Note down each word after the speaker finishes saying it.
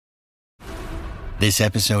This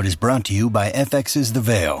episode is brought to you by FX's The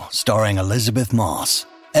Veil, starring Elizabeth Moss.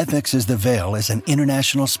 FX's The Veil is an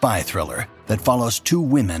international spy thriller that follows two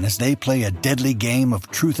women as they play a deadly game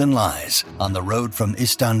of truth and lies on the road from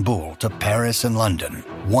Istanbul to Paris and London.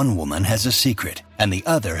 One woman has a secret, and the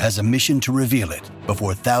other has a mission to reveal it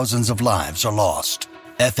before thousands of lives are lost.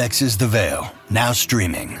 FX's The Veil, now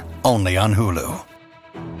streaming, only on Hulu.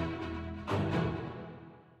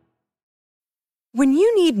 When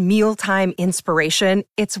you need mealtime inspiration,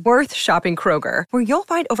 it's worth shopping Kroger, where you'll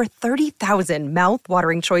find over 30,000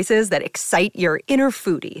 mouth-watering choices that excite your inner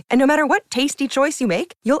foodie. And no matter what tasty choice you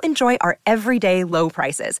make, you'll enjoy our everyday low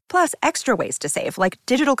prices, plus extra ways to save, like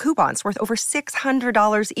digital coupons worth over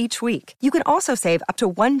 $600 each week. You can also save up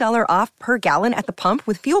to $1 off per gallon at the pump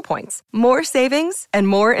with fuel points. More savings and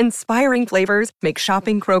more inspiring flavors make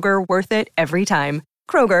shopping Kroger worth it every time.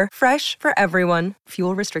 Kroger, fresh for everyone.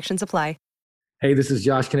 Fuel restrictions apply. Hey, this is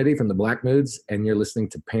Josh Kennedy from the Black Moods, and you're listening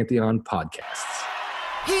to Pantheon Podcasts.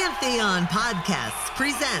 Pantheon Podcasts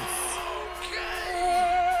presents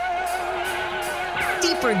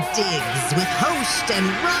Deeper Digs with host and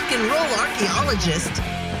rock and roll archaeologist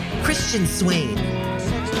Christian Swain.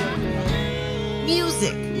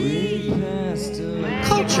 Music,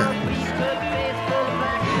 culture,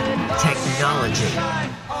 technology,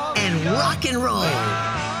 and rock and roll.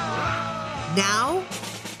 Now,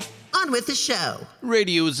 on with the show.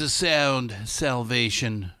 Radio is a sound,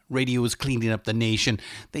 salvation. Radio is cleaning up the nation.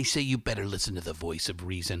 They say you better listen to the voice of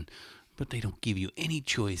reason, but they don't give you any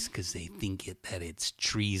choice because they think that it's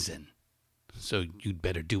treason. So you'd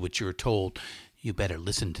better do what you're told. You better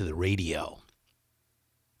listen to the radio.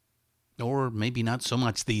 Or maybe not so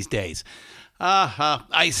much these days.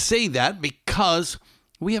 I say that because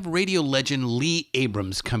we have radio legend Lee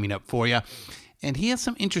Abrams coming up for you. And he has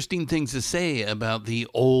some interesting things to say about the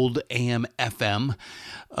old AM/FM.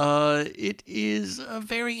 It is a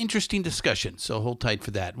very interesting discussion, so hold tight for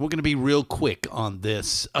that. We're going to be real quick on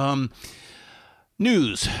this.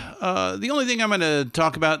 News. The only thing I'm going to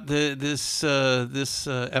talk about this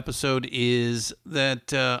episode is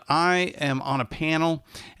that I am on a panel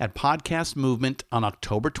at Podcast Movement on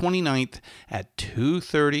October 29th at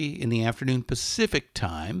 2:30 in the afternoon Pacific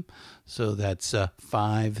time. So that's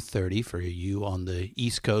 5:30 for you on the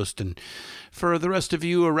East Coast. And for the rest of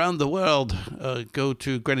you around the world, go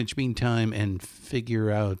to Greenwich Mean Time and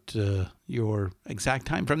figure out your exact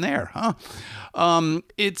time from there.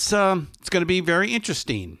 It's going to be very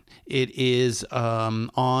interesting. It is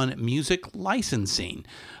on music licensing.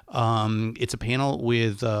 It's a panel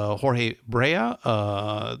with Jorge Brea,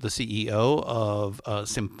 the CEO of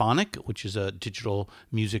Symphonic, which is a digital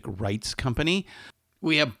music rights company.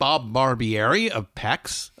 We have Bob Barbieri of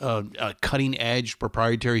PEX, a cutting-edge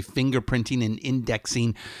proprietary fingerprinting and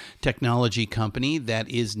indexing technology company that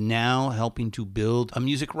is now helping to build a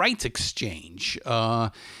music rights exchange.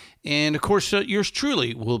 And, of course, yours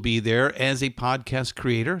truly will be there as a podcast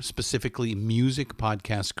creator, specifically music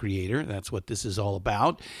podcast creator. That's what this is all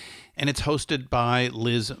about. And it's hosted by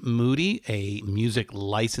Liz Moody, a music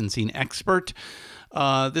licensing expert.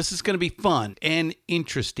 This is going to be fun and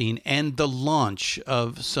interesting, and the launch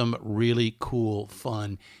of some really cool,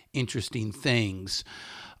 fun, interesting things.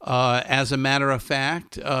 As a matter of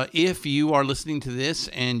fact, if you are listening to this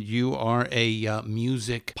and you are a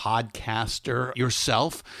music podcaster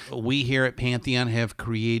yourself, we here at Pantheon have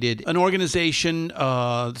created an organization.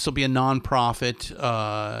 This will be a nonprofit,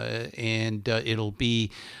 and it'll be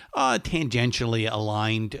tangentially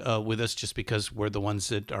aligned with us just because we're the ones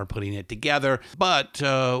that are putting it together. But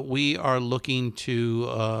we are looking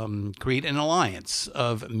to create an alliance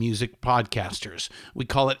of music podcasters. We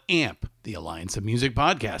call it AMP, the Alliance of Music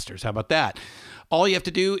Podcasters. How about that? All you have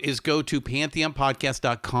to do is go to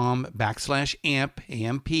pantheonpodcast.com/AMP,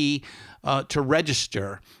 AMP, to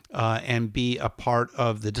register and be a part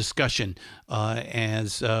of the discussion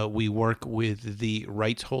as we work with the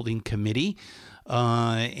Rights Holding Committee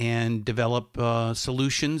and develop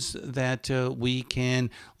solutions that we can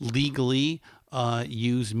legally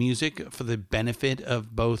use music for the benefit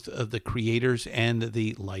of both of the creators and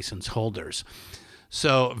the license holders.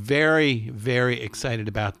 So very, very excited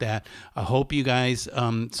about that. I hope you guys,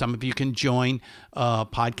 some of you can join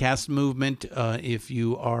Podcast Movement. If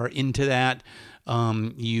you are into that,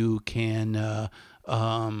 you can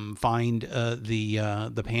find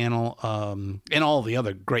the panel and all the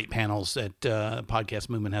other great panels that Podcast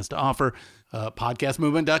Movement has to offer.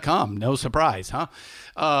 Podcastmovement.com. No surprise, huh?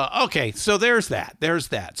 Okay, so there's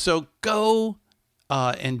that. So go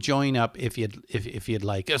and join up if you'd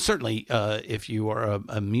like. Certainly, if you are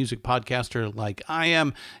a music podcaster like I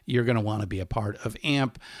am, you're going to want to be a part of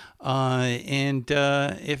AMP. And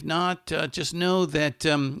if not, just know that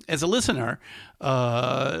as a listener,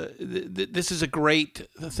 this is a great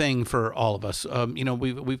thing for all of us.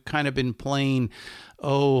 We've kind of been playing,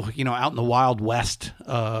 out in the Wild West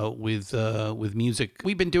with music.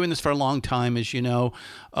 We've been doing this for a long time, as you know.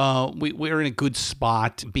 We're in a good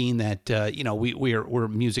spot, being that we're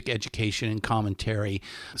music education and commentary.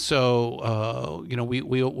 So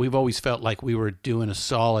we've always felt like we were doing a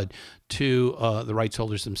solid to the rights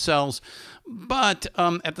holders themselves. But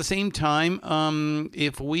at the same time,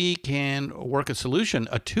 if we can work a solution,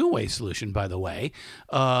 a two-way solution, by the way,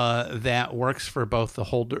 that works for both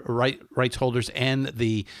the rights holders and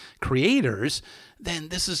the creators, then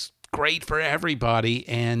this is great for everybody,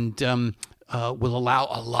 and will allow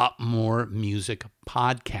a lot more music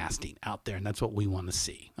podcasting out there, and that's what we want to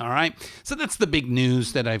see. All right, so that's the big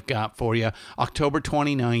news that I've got for you. October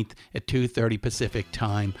 29th at 2:30 Pacific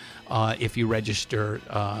time, if you register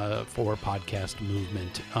for Podcast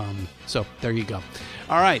Movement. So there you go.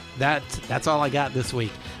 All right, that's all I got this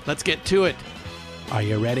week. Let's get to it. Are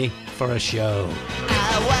you ready for a show?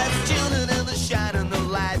 I was tuning in the shining the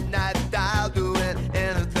light night dial, doing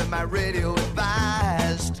anything my radio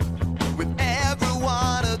advised. With every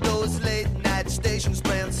one of those late night stations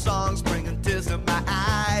playing songs, bringing tears to my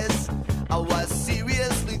eyes. I was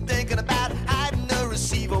seriously thinking about hiding the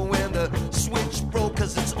receiver when the switch broke,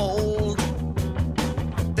 'cause it's old.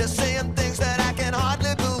 They're saying things that I can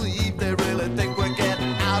hardly believe. They really think we're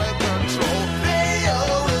getting out of control. Radio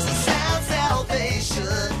is the sound salvation.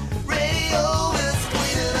 Radio is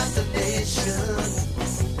cleaning up the nation.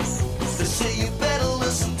 They say you better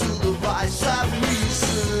listen to the voice of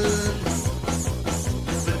reason.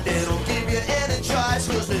 But they don't give you any choice,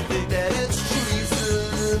 'cause they think that it's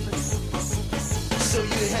treason. So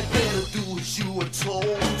you had better do as you were told.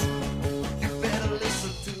 You better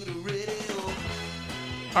listen to the radio.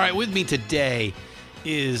 All right, with me today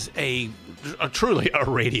is a truly a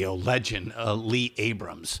radio legend, Lee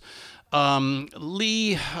Abrams.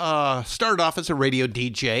 Lee started off as a radio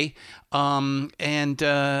DJ, and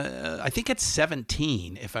I think at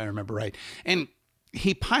 17, if I remember right. And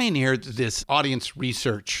he pioneered this audience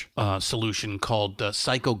research solution called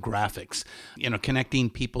psychographics, connecting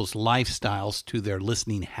people's lifestyles to their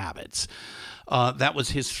listening habits. That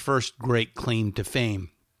was his first great claim to fame.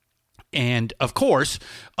 And of course,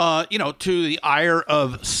 to the ire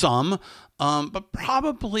of some, but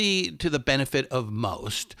probably to the benefit of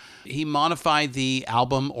most, he modified the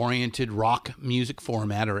album-oriented rock music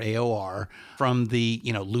format, or AOR, from the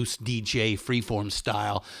loose DJ freeform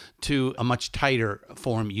style to a much tighter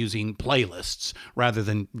form using playlists rather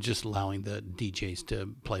than just allowing the DJs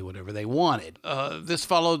to play whatever they wanted. This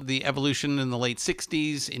followed the evolution in the late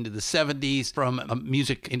 60s into the 70s from a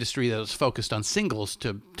music industry that was focused on singles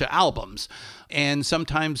to albums. And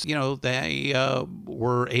sometimes, they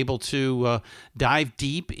were able to dive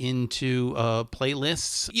deep into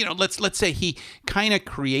playlists. Let's say he kind of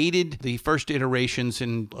created the first iterations,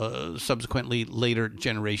 and subsequently later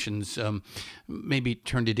generations maybe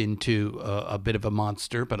turned it into a bit of a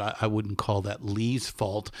monster, but I wouldn't call that Lee's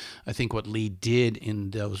fault. I think what Lee did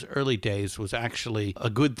in those early days was actually a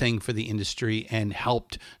good thing for the industry and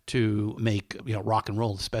helped to make rock and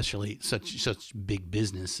roll especially such big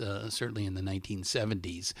business, certainly in the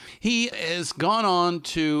 1970s. He has gone on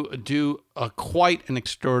to do quite an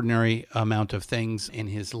extraordinary amount of things in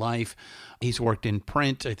his life. He's worked in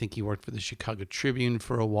print. I think he worked for the Chicago Tribune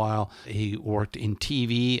for a while. He worked in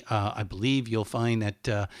TV. I believe you'll find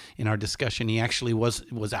that in our discussion, he actually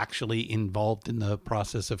was actually involved in the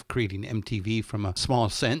process of creating MTV from a small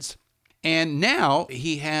sense. And now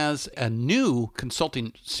he has a new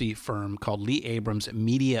consultancy firm called Lee Abrams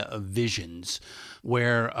Media Visions,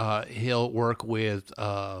 where he'll work with,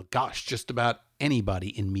 just about anybody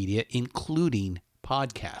in media, including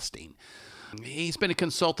podcasting. He's been a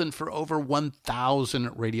consultant for over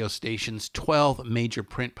 1,000 radio stations, 12 major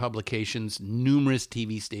print publications, numerous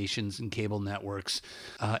TV stations and cable networks,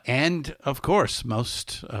 and, of course,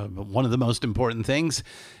 one of the most important things,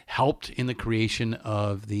 helped in the creation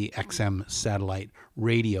of the XM satellite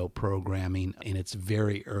radio programming in its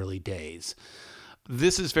very early days.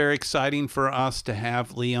 This is very exciting for us to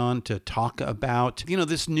have Leon to talk about,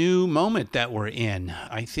 this new moment that we're in.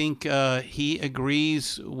 I think he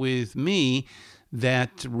agrees with me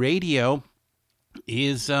that radio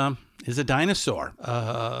is is a dinosaur.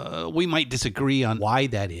 We might disagree on why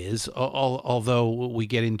that is, although we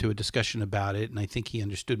get into a discussion about it, and I think he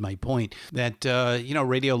understood my point, that,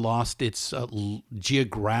 radio lost its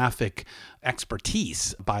geographic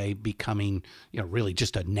expertise by becoming, really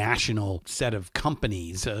just a national set of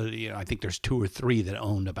companies. I think there's 2 or 3 that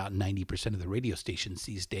own about 90% of the radio stations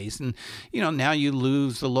these days. And, now you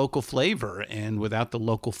lose the local flavor. And without the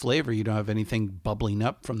local flavor, you don't have anything bubbling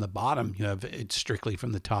up from the bottom. You have it strictly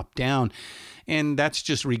from the top down. And that's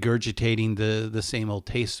just regurgitating the same old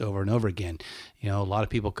taste over and over again. A lot of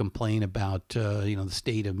people complain about, the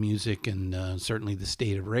state of music and certainly the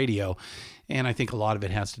state of radio. And I think a lot of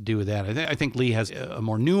it has to do with that. I think Lee has a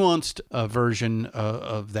more nuanced version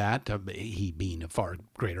of that, he being a far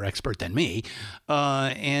greater expert than me.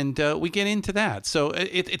 And we get into that. So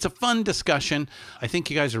it's a fun discussion. I think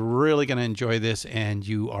you guys are really going to enjoy this, and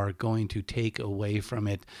you are going to take away from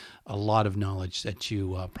it a lot of knowledge that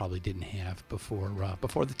you probably didn't have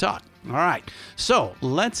before the talk. All right. So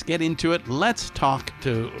let's get into it. Let's talk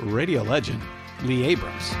to radio legend Lee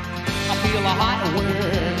Abrams. I feel a hot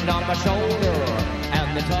wind on my shoulder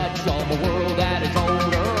and the touch of a world that is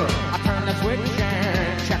older. I turn the switch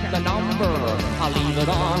and check the number. I leave it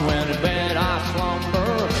on when in bed I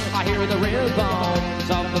slumber. I hear the rhythms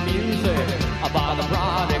of the music. I buy the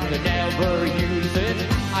product and never use it.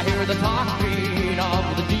 I hear the talking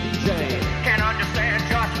of the DJ. Can't understand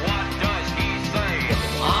just what does he say.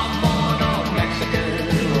 I'm on a Mexican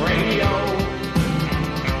radio.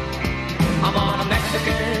 I'm on a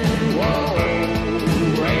Mexican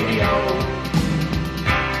radio.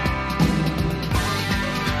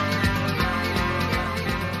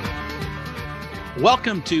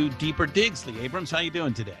 Welcome to Deeper Digs, Lee Abrams. How you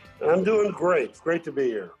doing today? I'm doing great. Great to be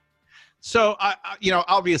here. So,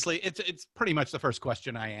 obviously, it's pretty much the first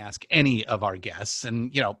question I ask any of our guests.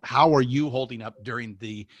 And, how are you holding up during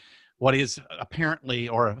what is apparently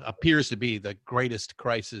or appears to be the greatest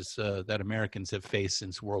crisis that Americans have faced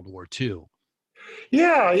since World War II?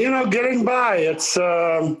 Yeah, getting by. It's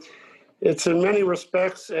in many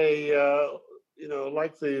respects like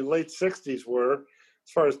the late 60s were,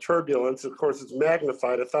 as far as turbulence. Of course, it's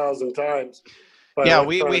magnified 1,000 times. Yeah,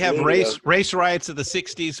 we have race riots of the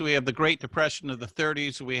 60s. We have the Great Depression of the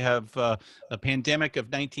 30s. We have the pandemic of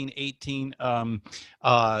 1918. I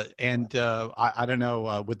don't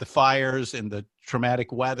know, with the fires and the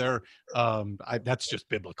traumatic weather, that's just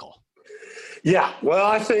biblical. Yeah, well,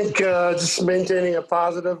 I think just maintaining a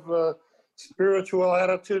positive spiritual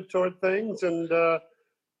attitude toward things, and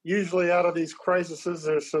usually out of these crises,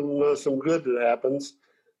 there's some good that happens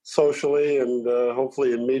socially and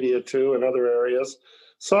hopefully in media too, and other areas.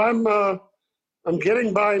 So I'm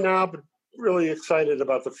getting by now, but really excited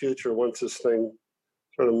about the future once this thing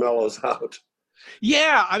sort of mellows out.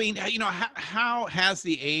 Yeah, I mean, how has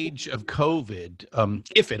the age of COVID,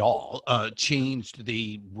 if at all, changed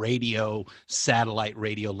the satellite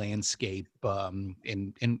radio landscape, and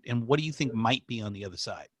what do you think might be on the other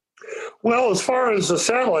side? Well, as far as the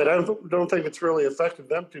satellite, I don't think it's really affected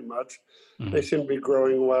them too much. Mm-hmm. They seem to be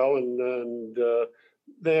growing well, and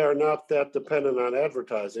they are not that dependent on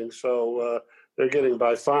advertising, so they're getting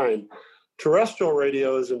by fine. Terrestrial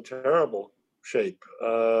radio is in terrible shape.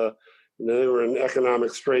 They were in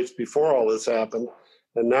economic straits before all this happened,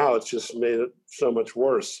 and now it's just made it so much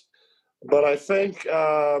worse. But I think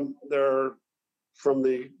from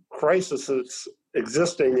the crisis that's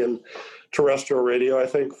existing in terrestrial radio, I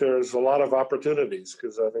think there's a lot of opportunities,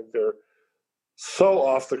 because I think they're so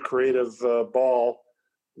off the creative ball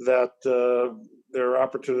that there are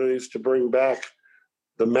opportunities to bring back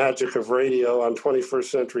the magic of radio on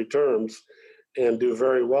 21st century terms and do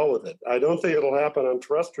very well with it. I don't think it'll happen on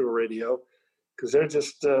terrestrial radio, because they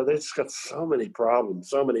just got so many problems,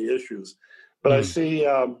 so many issues. But I see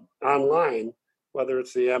online, whether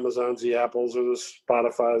it's the Amazons, the Apples, or the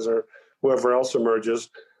Spotifys, or whoever else emerges,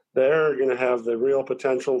 they're going to have the real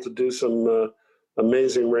potential to do some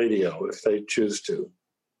amazing radio if they choose to.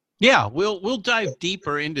 Yeah, we'll dive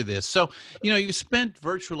deeper into this. So, you spent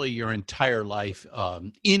virtually your entire life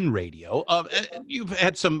in radio. You've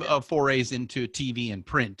had some forays into TV and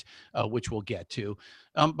print, which we'll get to.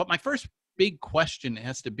 But my first big question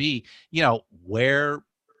has to be, where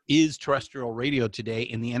is terrestrial radio today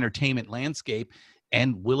in the entertainment landscape,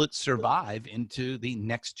 and will it survive into the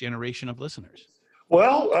next generation of listeners?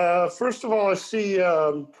 Well, first of all, I see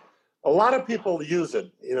a lot of people use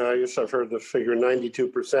it. I guess I've heard the figure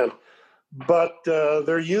 92%, but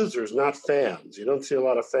they're users, not fans. You don't see a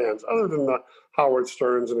lot of fans, other than the Howard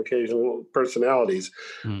Sterns and occasional personalities,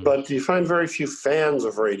 but you find very few fans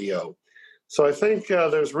of radio. So I think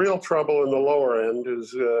there's real trouble in the lower end,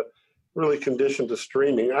 who's really conditioned to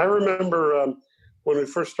streaming. I remember when we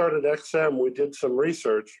first started XM, we did some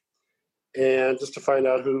research and just to find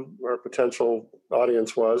out who our potential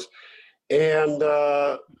audience was. And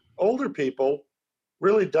older people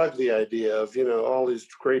really dug the idea of, all these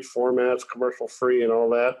great formats, commercial free and all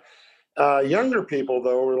that. Younger people,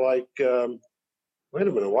 though, were like, wait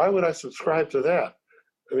a minute, why would I subscribe to that?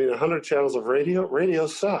 I mean, 100 channels of radio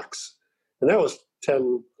sucks. And that was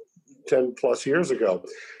 10 plus years ago.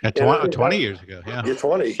 20 years ago, yeah.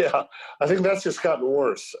 20, yeah. I think that's just gotten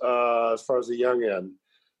worse as far as the young end.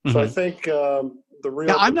 So I think the real...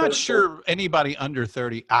 Yeah, I'm not sure anybody under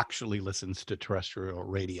 30 actually listens to terrestrial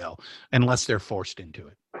radio unless they're forced into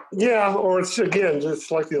it. Yeah, or it's, again, just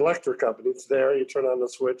like the electric company. It's there, you turn on the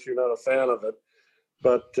switch, you're not a fan of it.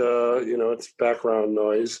 But, it's background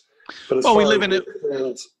noise. But we live in it.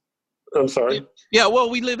 I'm sorry. Yeah, well,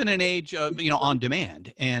 we live in an age of, on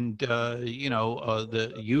demand, and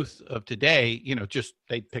the youth of today, just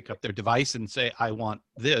they pick up their device and say, "I want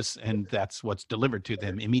this," and that's what's delivered to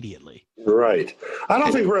them immediately. Right. I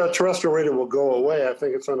don't think terrestrial radio will go away. I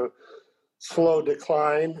think it's on a slow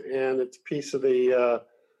decline, and its piece of the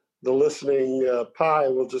listening pie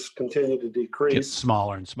will just continue to decrease. Get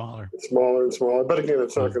smaller and smaller. Smaller and smaller. But again,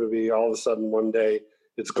 it's not going to be all of a sudden one day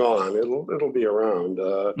it's gone. It'll be around.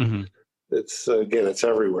 It's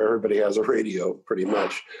everywhere. Everybody has a radio pretty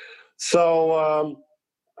much. So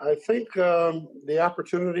I think the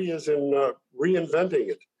opportunity is in reinventing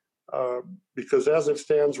it because as it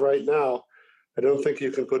stands right now, I don't think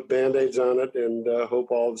you can put Band-Aids on it and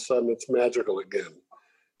hope all of a sudden it's magical again.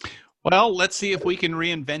 Well, let's see if we can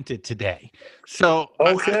reinvent it today. So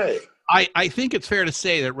okay. I think it's fair to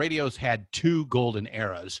say that radio's had two golden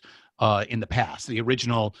eras in the past, the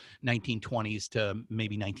original 1920s to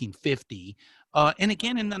maybe 1950, and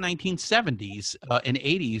again in the 1970s and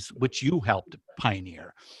 80s, which you helped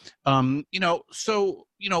pioneer. I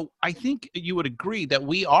think you would agree that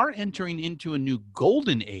we are entering into a new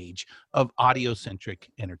golden age of audio-centric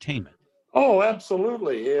entertainment. Oh,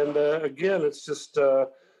 absolutely. And again, it's just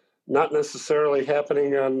not necessarily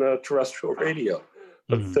happening on terrestrial radio,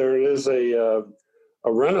 but there is a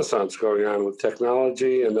renaissance going on with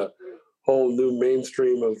technology and a whole new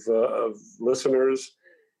mainstream of listeners.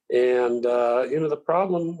 And, the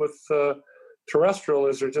problem with terrestrial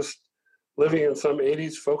is they're just living in some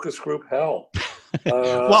 80s focus group hell.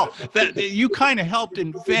 You kind of helped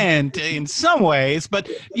invent in some ways, but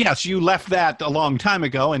yes, you left that a long time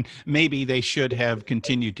ago, and maybe they should have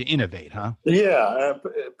continued to innovate, huh? Yeah,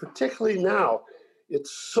 particularly now.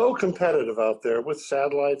 It's so competitive out there with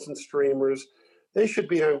satellites and streamers. They should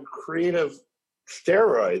be on creative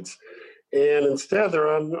steroids, and instead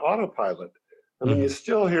they're on autopilot. I mean, you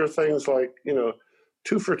still hear things like,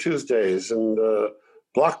 2 for Tuesdays and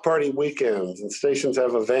block party weekends, and stations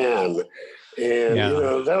have a van. And,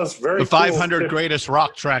 that was very the 500 greatest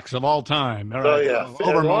rock tracks of all time. Right? Oh, yeah.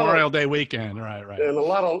 Over Memorial Day weekend. Right. And a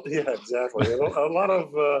lot of, yeah, exactly. And a lot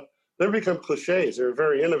of, they become cliches. They were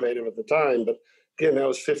very innovative at the time, but again, that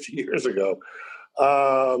was 50 years ago.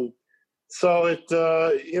 So it,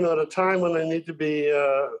 at a time when they need to be,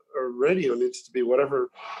 or radio needs to be whatever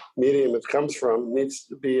medium it comes from, needs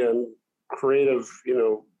to be on creative,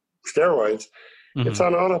 steroids, it's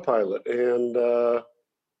on autopilot. And,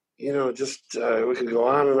 we could go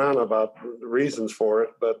on and on about the reasons for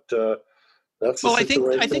it, but that's the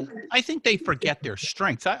situation. I think they forget their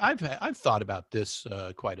strengths. I've thought about this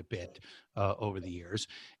quite a bit over the years,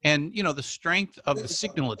 and the strength of the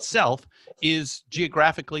signal itself is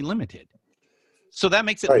geographically limited. So that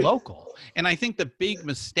makes it local. And I think the big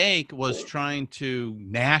mistake was trying to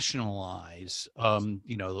nationalize,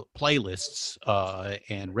 playlists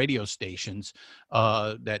and radio stations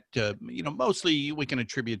that, mostly we can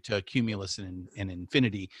attribute to Cumulus and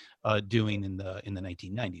Infinity doing in the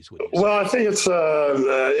 1990s. Well, I think it's,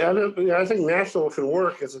 I think national can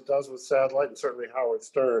work as it does with satellite and certainly Howard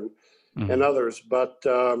Stern and others, but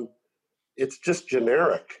it's just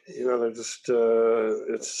generic, they're just,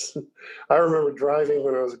 I remember driving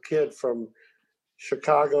when I was a kid from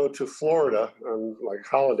Chicago to Florida on like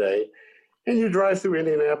holiday, and you drive through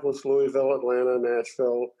Indianapolis, Louisville, Atlanta,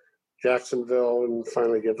 Nashville, Jacksonville, and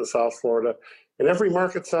finally get to South Florida. And every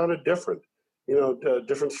market sounded different,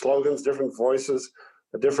 different slogans, different voices,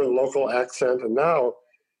 a different local accent. And now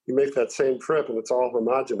you make that same trip and it's all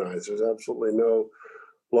homogenized. There's absolutely no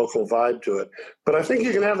local vibe to it. But I think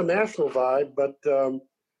you can have a national vibe, but,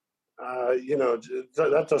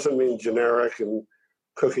 that doesn't mean generic and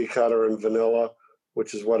cookie cutter and vanilla,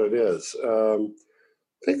 which is what it is. I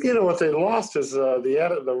think, what they lost is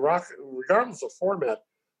the rock, regardless of format,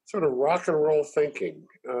 sort of rock and roll thinking.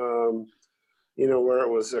 where it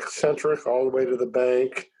was eccentric all the way to the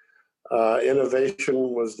bank.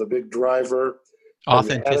 Innovation was the big driver.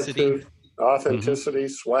 Authenticity. Authenticity,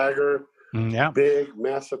 swagger, big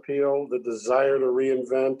mass appeal, the desire to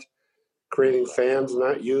reinvent, creating fans,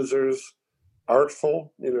 not users,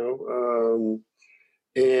 artful, and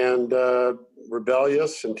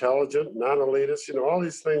rebellious, intelligent, non-elitist, all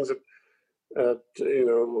these things that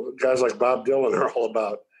guys like Bob Dylan are all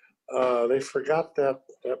about. They forgot that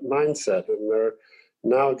mindset, and they're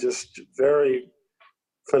now just very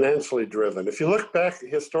financially driven. If you look back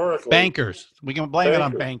historically, bankers, we can blame it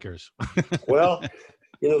on bankers. Well,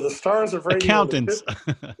 the stars of radio, accountants,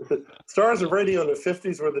 stars of radio in the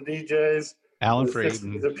 50s were the DJs, Alan Freed,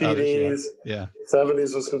 and the PDs, yeah.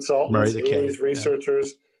 70s was consultants, 80s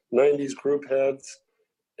researchers, 90s group heads,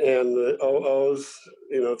 and the 00s,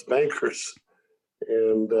 it's bankers.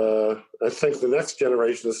 And I think the next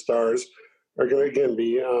generation of stars are going to again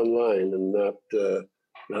be online and not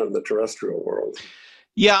in the terrestrial world.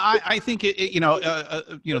 Yeah, I think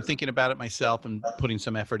thinking about it myself and putting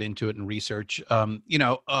some effort into it and research,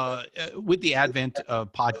 with the advent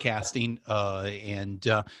of podcasting and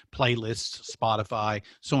playlists, Spotify,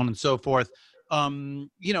 so on and so forth,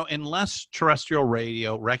 unless terrestrial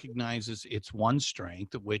radio recognizes its one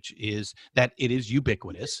strength, which is that it is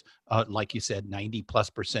ubiquitous, like you said,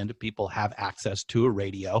 90+% of people have access to a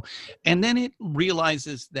radio, and then it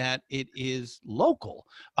realizes that it is local.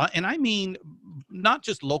 And I mean, not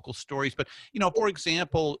just local stories, but, for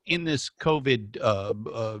example, in this COVID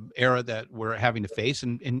era that we're having to face,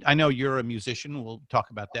 and I know you're a musician, we'll talk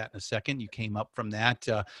about that in a second. You came up from that,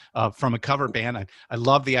 from a cover band. I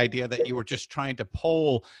love the idea that you were just trying to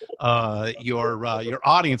poll your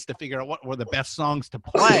audience to figure out what were the best songs to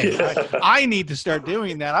play. I need to start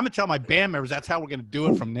doing that. I'm gonna tell my band members that's how we're gonna do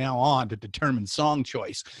it from now on, to determine song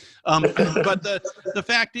choice. But the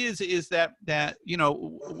fact is that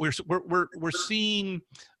we're seeing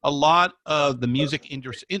a lot of the music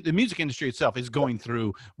industry. The music industry itself is going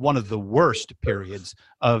through one of the worst periods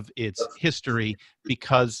of its history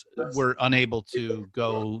because we're unable to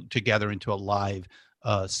go together into a live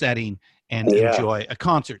setting and enjoy a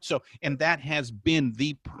concert. So, and that has been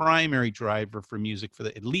the primary driver for music for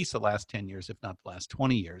at least the last 10 years, if not the last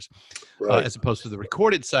 20 years, as opposed to the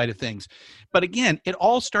recorded side of things. But again, it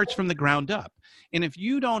all starts from the ground up. And if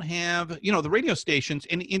you don't have, the radio stations,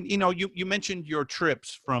 and you mentioned your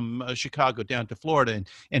trips from Chicago down to Florida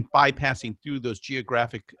and bypassing through those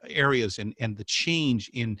geographic areas and the change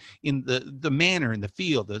in the manner and the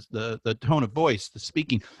feel, the tone of voice, the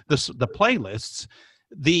speaking, the playlists,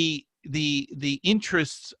 the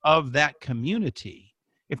interests of that community,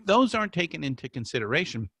 if those aren't taken into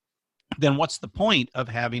consideration, then what's the point of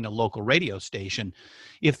having a local radio station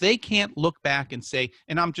if they can't look back and say,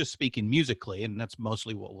 and I'm just speaking musically, and that's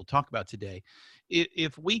mostly what we'll talk about today,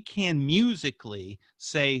 if we can musically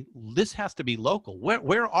say this has to be local,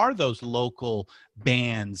 where are those local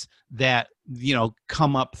bands that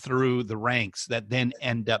come up through the ranks that then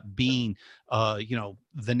end up being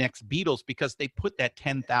the next Beatles because they put that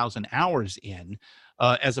 10,000 hours in,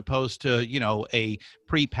 as opposed to a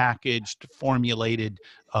prepackaged, formulated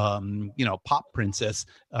pop princess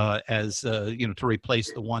to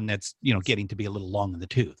replace the one that's getting to be a little long in the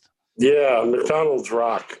tooth. Yeah, McDonald's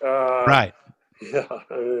rock. Right. Yeah,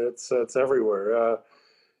 I mean, it's everywhere.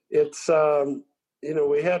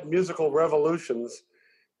 We had musical revolutions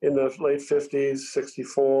in the late 50s,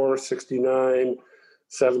 64, 69,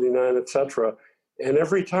 79, etc. And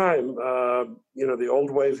every time, the old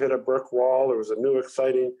wave hit a brick wall, there was a new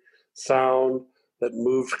exciting sound that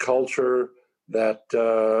moved culture, that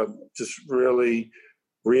just really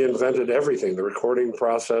reinvented everything, the recording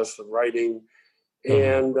process, the writing,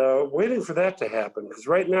 and waiting for that to happen. Because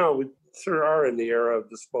right now, we sort of are in the era of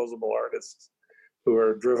disposable artists who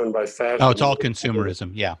are driven by fashion. Oh, it's all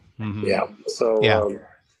consumerism. Yeah. Mm-hmm. Yeah. So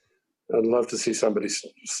I'd love to see somebody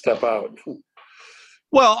step out.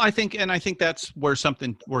 Well, I think that's where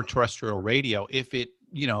terrestrial radio, if it,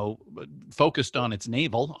 focused on its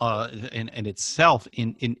navel and itself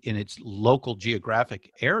in its local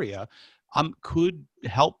geographic area, could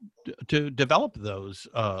help to develop those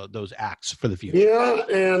acts for the future. Yeah,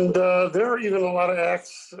 and there are even a lot of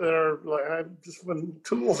acts that are like, when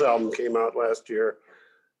Tool's album came out last year,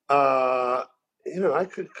 I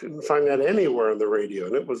couldn't find that anywhere on the radio,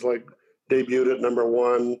 and it was like debuted at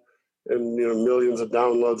 #1, and millions of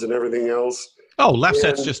downloads and everything else. Oh, Left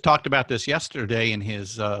Set's just talked about this yesterday in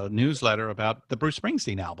his newsletter about the Bruce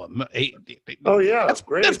Springsteen album. Oh yeah, that's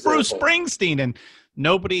Bruce Springsteen, and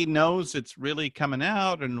nobody knows it's really coming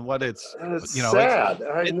out and what it's. Sad.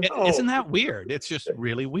 I know. Isn't that weird? It's just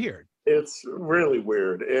really weird. It's really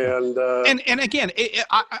weird. And again,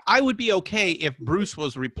 I would be okay if Bruce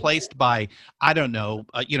was replaced by, I don't know,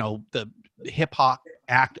 the hip hop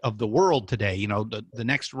act of the world today, the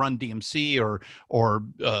next Run DMC or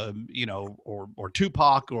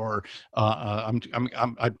Tupac or I'm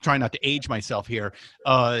trying not to age myself here,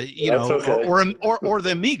 okay. or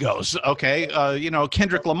the Migos, okay,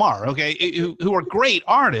 Kendrick Lamar, okay, who are great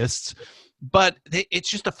artists. But it's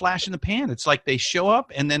just a flash in the pan. It's like they show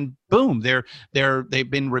up and then boom, they've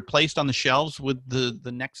been replaced on the shelves with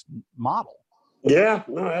the next model. Yeah,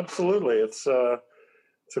 no, absolutely. It's a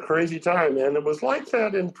crazy time, and it was like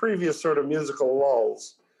that in previous sort of musical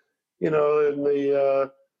lulls. In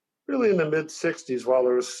the really in the mid '60s, while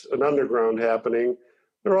there was an underground happening,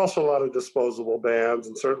 there were also a lot of disposable bands,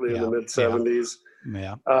 and certainly in the mid '70s.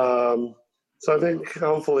 Yeah. So I think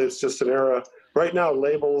hopefully it's just an era. Right now,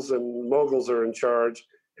 labels and moguls are in charge.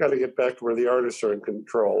 Got to get back to where the artists are in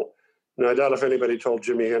control. I doubt if anybody told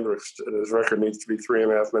Jimi Hendrix his record needs to be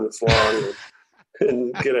 3.5 minutes long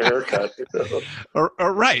and get a haircut.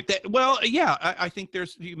 Right. Well, yeah, I think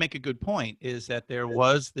you make a good point, is that there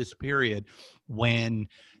was this period when,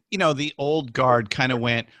 the old guard kind of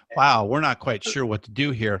went, wow, we're not quite sure what to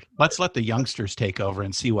do here. Let's let the youngsters take over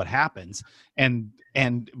and see what happens. And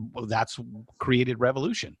that's created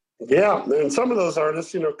revolution. Yeah, and some of those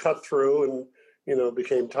artists, cut through and,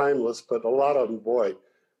 became timeless, but a lot of them, boy,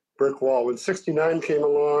 brick wall. When '69 came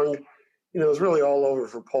along, it was really all over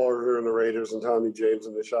for Paul Revere and the Raiders and Tommy James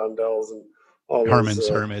and the Shondells and all Herman's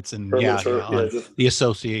Hermits and the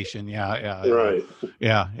Association. Yeah. Right.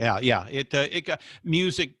 Yeah. It got,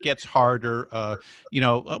 music gets harder,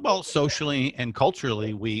 well, socially and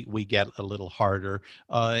culturally, we get a little harder.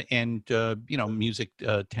 And music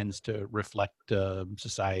tends to reflect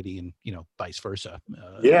society and, vice versa.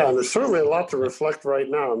 Yeah. And there's certainly a lot to reflect right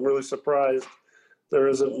now. I'm really surprised there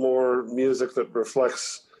isn't more music that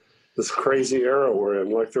reflects this crazy era we're in,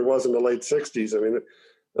 like there was in the late '60s. I mean,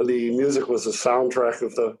 the music was the soundtrack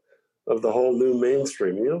of the whole new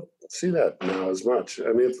mainstream. You don't see that now as much.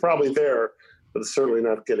 I mean, it's probably there, but it's certainly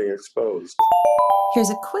not getting exposed. Here's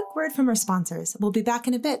a quick word from our sponsors. We'll be back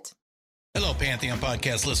in a bit. Hello, Pantheon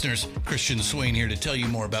podcast listeners. Christian Swain here to tell you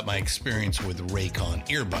more about my experience with Raycon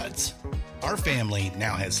earbuds. Our family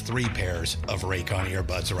now has 3 pairs of Raycon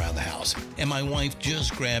earbuds around the house, and my wife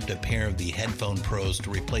just grabbed a pair of the Headphone Pros to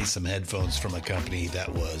replace some headphones from a company that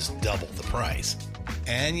was double the price.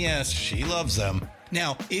 And yes, she loves them.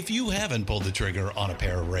 Now, if you haven't pulled the trigger on a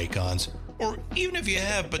pair of Raycons, or even if you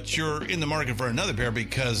have, but you're in the market for another pair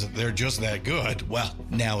because they're just that good, well,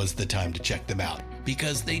 now is the time to check them out,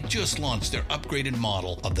 because they just launched their upgraded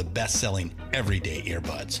model of the best-selling everyday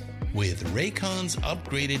earbuds. With Raycon's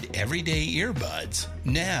upgraded everyday earbuds,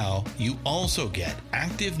 now you also get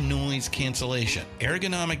active noise cancellation,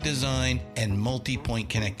 ergonomic design, and multi-point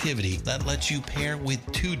connectivity that lets you pair with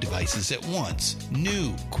 2 devices at once.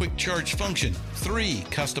 New quick charge function, 3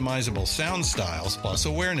 customizable sound styles, plus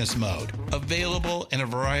awareness mode. Available in a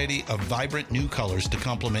variety of vibrant new colors to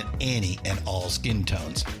complement any and all skin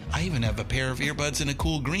tones. I even have a pair of earbuds in a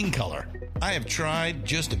cool green color. I have tried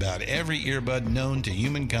just about every earbud known to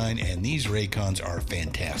humankind, and these Raycons are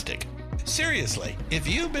fantastic. Seriously, if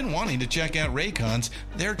you've been wanting to check out Raycons,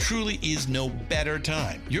 there truly is no better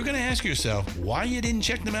time. You're going to ask yourself why you didn't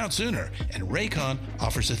check them out sooner, and Raycon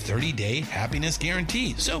offers a 30-day happiness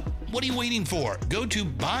guarantee. So what are you waiting for? Go to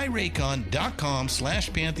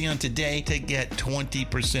buyraycon.com/Pantheon today to get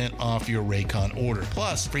 20% off your Raycon order,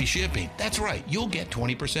 plus free shipping. That's right, you'll get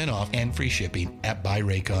 20% off and free shipping at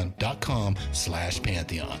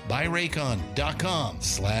buyraycon.com/Pantheon.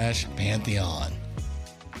 buyraycon.com/Pantheon.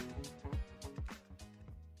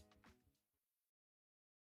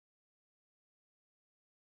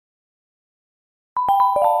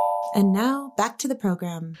 And now back to the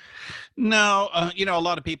program. No, a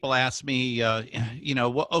lot of people ask me,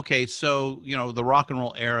 okay, so, the rock and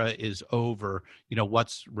roll era is over.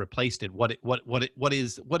 What's replaced it? What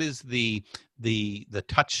is the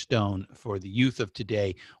touchstone for the youth of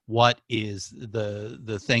today? What is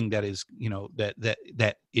the thing that is,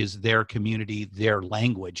 that is their community, their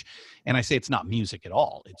language? And I say it's not music at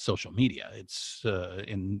all. It's social media. It's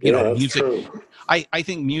music. True. I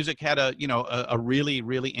think music had a really,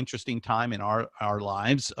 really interesting time in our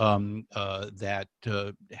lives that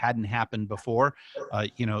hadn't happened before.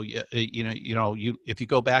 If you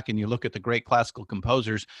go back and you look at the great classical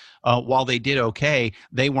composers, while they did okay,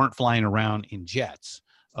 they weren't flying around in jets.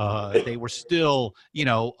 They were still,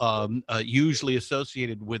 usually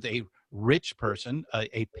associated with a rich person,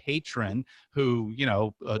 a patron who,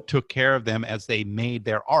 took care of them as they made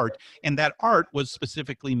their art. And that art was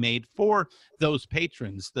specifically made for those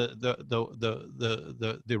patrons,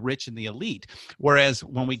 the rich and the elite. Whereas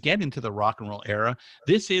when we get into the rock and roll era,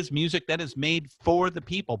 this is music that is made for the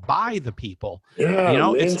people, by the people.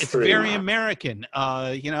 Yeah, It's very American.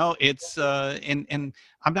 It's and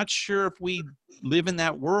I'm not sure if we live in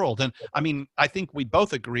that world. And I mean, I think we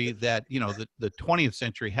both agree that, the 20th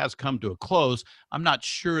century has come to a close. I'm not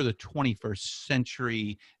sure the 21st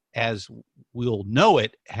century as we'll know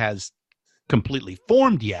it has completely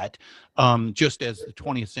formed yet. Just as the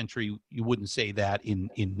 20th century, you wouldn't say that in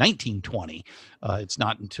 1920. It's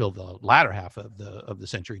not until the latter half of the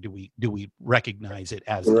century do we recognize it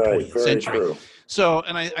as the 20th century. True. So,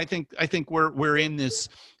 and I think we're in this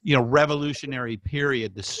revolutionary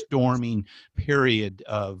period, the storming period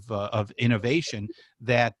of innovation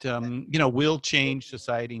that will change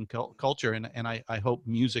society and culture, and I hope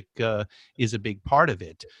music is a big part of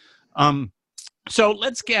it. So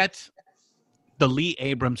let's get the Lee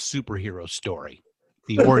Abrams superhero story,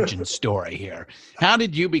 the origin story here. How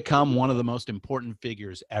did you become one of the most important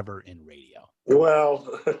figures ever in radio? Well,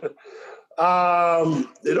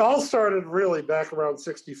 it all started really back around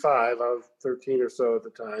 65. I was 13 or so at the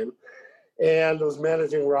time, and was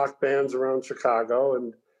managing rock bands around Chicago.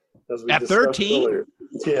 And as we at 13, earlier,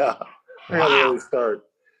 yeah, I got an early start.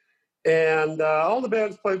 And all the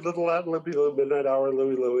bands played Little Latin Lippy, Little Midnight Hour,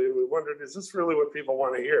 Louie Louie, and we wondered, is this really what people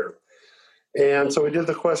want to hear? And so we did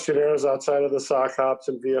the questionnaires outside of the sock hops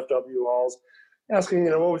and VFW halls, asking,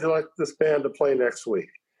 what would you like this band to play next week?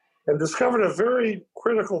 And discovered a very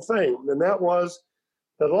critical thing, and that was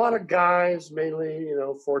that a lot of guys, mainly,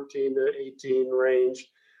 14 to 18 range,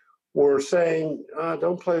 were saying,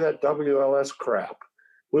 don't play that WLS crap.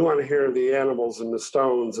 We want to hear the Animals and the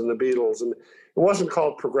Stones and the Beatles. And it wasn't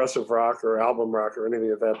called progressive rock or album rock or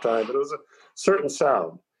anything at that time, but it was a certain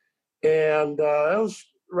sound. And that was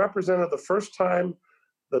represented the first time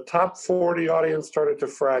the top 40 audience started to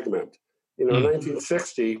fragment. In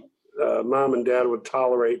 1960, mom and dad would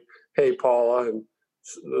tolerate Hey Paula, and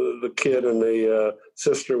the kid and the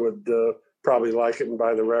sister would probably like it and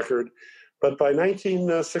buy the record. But by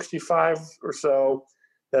 1965 or so,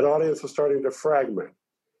 that audience was starting to fragment.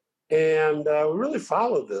 And we really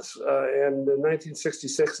followed this. And in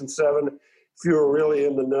 1966 and 7, if you were really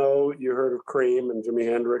in the know, you heard of Cream and Jimi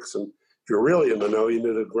Hendrix. And if you're really in the know, you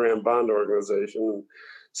knew the Graham Bond organization.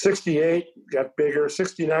 68 got bigger.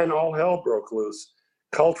 69, all hell broke loose.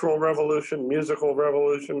 Cultural revolution, musical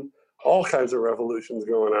revolution, all kinds of revolutions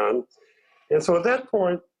going on. And so at that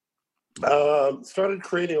point, started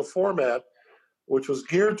creating a format which was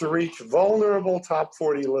geared to reach vulnerable top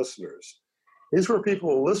 40 listeners. These were people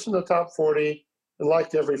who listened to top 40 and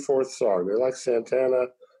liked every fourth song. They liked Santana,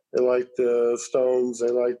 they liked the Stones, they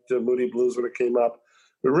liked Moody Blues when it came up.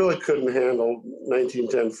 We really couldn't handle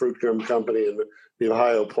 1910 Fruit Gum Company and the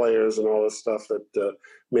Ohio Players and all this stuff that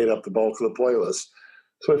made up the bulk of the playlist.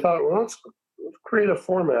 So we thought, well, let's create a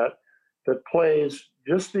format that plays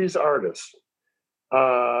just these artists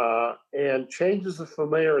and changes the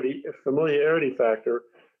familiarity factor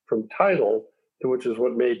from title, to which is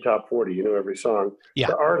what made top 40, every song,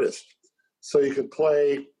 to artist. So you could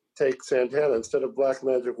take Santana, instead of Black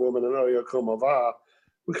Magic Woman and Oyo Como Va,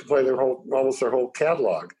 we could play almost their whole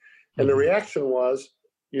catalog. And the reaction was,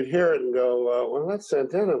 you'd hear it and go, well, that's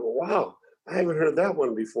Santana. Wow, I haven't heard that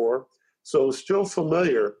one before. So it was still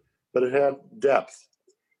familiar, but it had depth.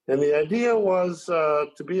 And the idea was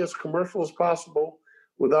to be as commercial as possible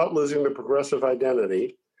without losing the progressive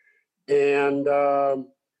identity. And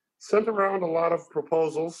sent around a lot of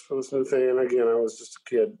proposals for this new thing. And again, I was just a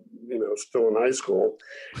kid, still in high school.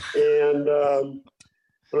 And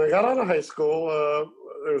when I got out of high school,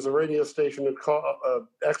 there was a radio station that called,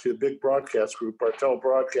 actually a big broadcast group, Bartell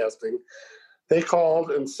Broadcasting. They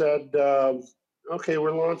called and said, okay,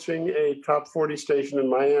 we're launching a top 40 station in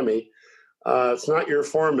Miami. It's not your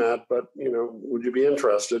format, but, would you be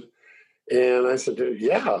interested? And I said,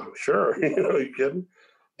 yeah, sure. You kidding?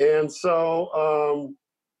 And so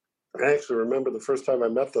I actually remember the first time I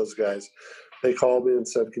met those guys. They called me and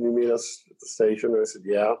said, can you meet us at the station? And I said,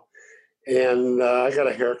 yeah. And I got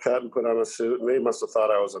a haircut and put on a suit, and they must have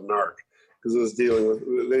thought I was a narc because it was dealing with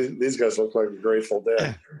these guys looked like the Grateful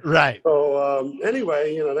Dead. Right. So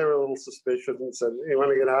anyway, they were a little suspicious and said, hey, you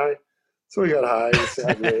want to get high? So we got high and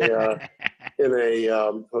sat in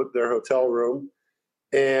their hotel room,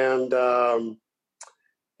 and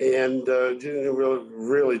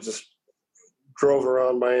really just drove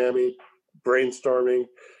around Miami, brainstorming.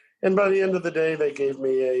 And by the end of the day, they gave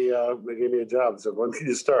me a job. They said, when can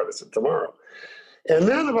you start? I said, tomorrow. And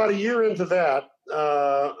then about a year into that,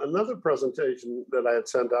 another presentation that I had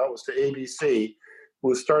sent out was to ABC, who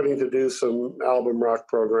was starting to do some album rock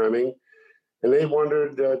programming. And they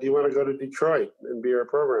wondered, do you want to go to Detroit and be our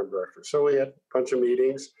program director? So we had a bunch of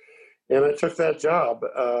meetings. And I took that job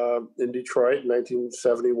in Detroit in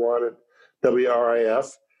 1971 at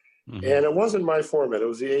WRIF. Mm-hmm. And it wasn't my format. It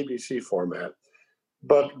was the ABC format.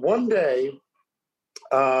 But one day,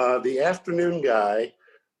 the afternoon guy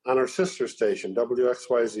on our sister station,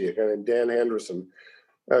 WXYZ, a guy named Dan Anderson,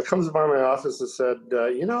 comes by my office and said,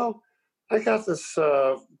 I got this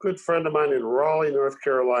good friend of mine in Raleigh, North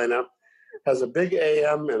Carolina, has a big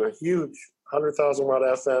AM and a huge 100,000 watt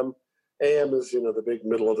FM. AM is, the big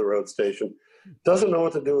middle of the road station. Doesn't know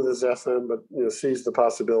what to do with his FM, but sees the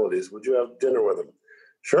possibilities. Would you have dinner with him?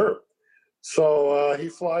 Sure. So he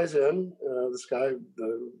flies in. This guy,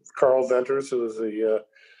 Carl Venters, who was the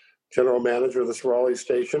general manager of this Raleigh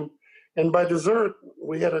station, and by dessert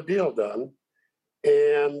we had a deal done.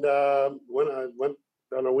 And when I went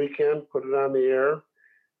on a weekend, put it on the air,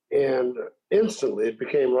 and instantly it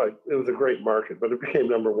became it was a great market, but it became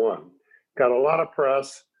number one. Got a lot of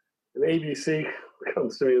press. And ABC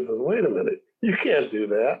comes to me and says, wait a minute, you can't do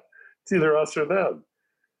that. It's either us or them.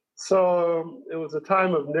 So it was a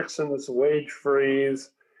time of Nixon's wage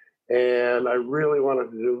freeze, and I really wanted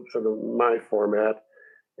to do sort of my format.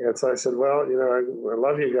 And so I said, well, I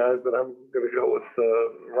love you guys, but I'm going to go with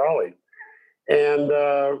Raleigh. And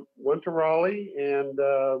went to Raleigh and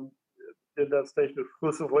did that station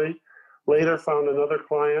exclusively. Later found another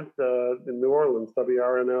client in New Orleans,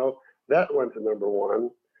 WRNO. That went to number one.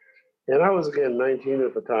 And I was, again, 19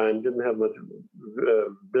 at the time, didn't have much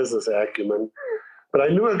business acumen. But I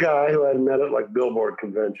knew a guy who I had met at Billboard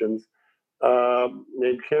conventions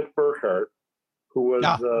named Kent Burkhart, who was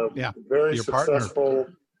very successful.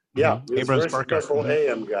 Partner. Yeah, he was a very Burkhart. successful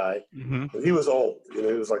AM guy. Mm-hmm. He was old, he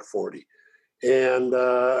was like 40. And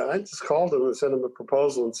I just called him and sent him a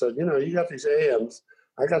proposal and said, you got these AMs,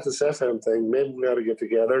 I got this FM thing, maybe we ought to get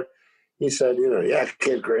together. He said, yeah,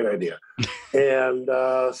 kid, great idea. And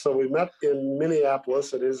so we met in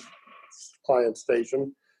Minneapolis at his client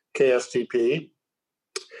station, KSTP.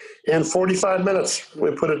 And 45 minutes,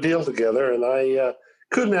 we put a deal together. And I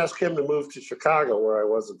couldn't ask him to move to Chicago, where I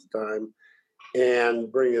was at the time,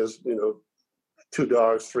 and bring his, 2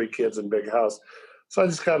 dogs, 3 kids, and big house. So I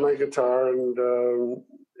just got my guitar and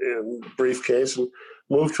briefcase and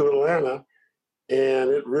moved to Atlanta.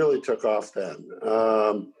 And it really took off then.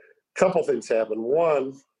 Couple things happened.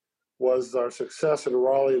 One was our success in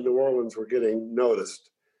Raleigh and New Orleans were getting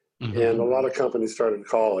noticed. Mm-hmm. And a lot of companies started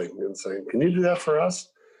calling and saying, can you do that for us?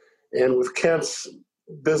 And with Kent's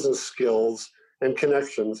business skills and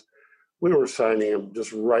connections, we were signing them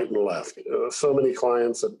just right and left. So many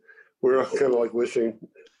clients that we were kind of wishing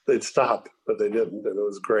they'd stop, but they didn't, and it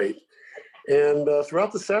was great. And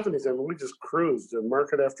throughout the 70s, we just cruised,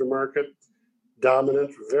 market after market,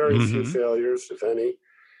 dominant, very few failures, if any.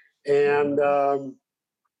 And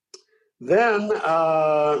then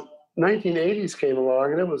 1980s came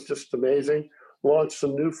along, and it was just amazing. Launched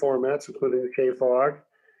some new formats, including the KFOG.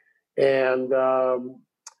 And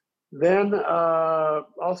then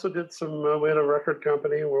also did some, we had a record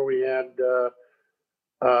company where we had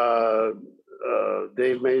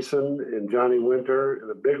Dave Mason and Johnny Winter,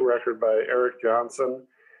 and a big record by Eric Johnson.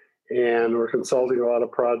 And we're consulting a lot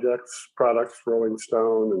of products, Rolling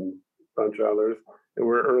Stone and a bunch of others. And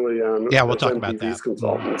we're early on. Yeah, we'll talk about that.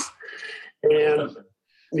 Consultants. And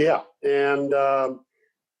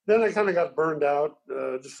then I kind of got burned out.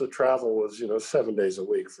 Just the travel was, 7 days a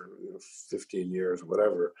week for 15 years or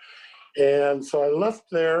whatever. And so I left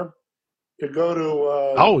there to go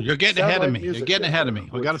to. You're getting ahead of me. You're getting ahead of me.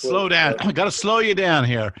 We got to slow down. We got to slow you down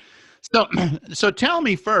here. So tell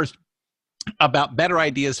me first about Better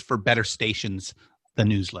Ideas for Better Stations, the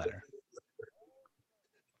newsletter.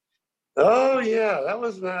 Oh, yeah. That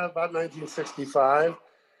was about 1965.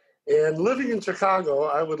 And living in Chicago,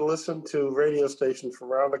 I would listen to radio stations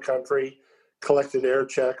from around the country, collected air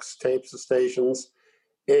checks, tapes of stations.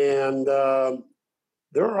 And there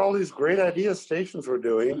were all these great ideas stations were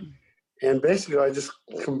doing. And basically, I just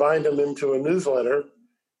combined them into a newsletter.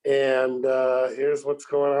 And here's what's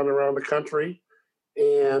going on around the country.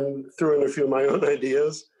 And threw in a few of my own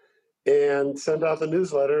ideas and sent out the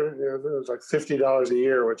newsletter. It was like $50 a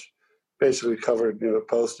year, which basically covered,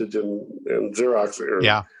 postage and Xerox or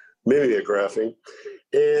mimeographing.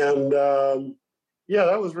 And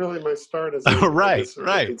that was really my start as a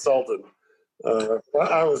consultant.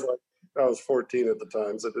 I was 14 at the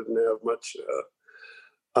time, so I didn't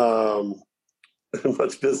have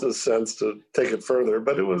much business sense to take it further.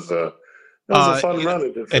 But it was It was a fun run.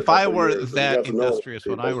 It did for if a I couple were years, and that got to know industrious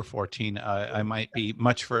when I people. were 14, I might be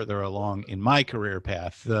much further along in my career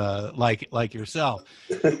path, like yourself.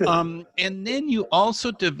 And then you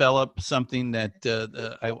also develop something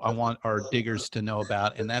that I want our diggers to know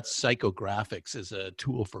about, and that's psychographics as a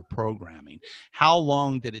tool for programming. How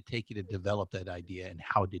long did it take you to develop that idea, and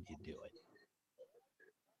how did you do it?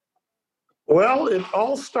 Well, it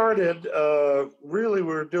all started, really,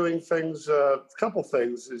 we were doing things, a couple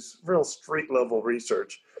things, is real street level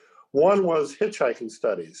research. One was hitchhiking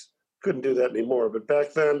studies. Couldn't do that anymore, but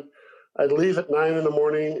back then I'd leave at 9 in the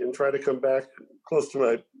morning and try to come back close to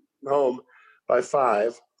my home by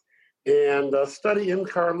 5 and study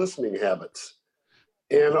in-car listening habits.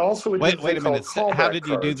 And also we did Wait a minute. How did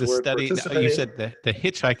you do the study? You said the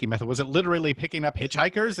hitchhiking method. Was it literally picking up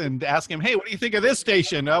hitchhikers and asking them, hey, what do you think of this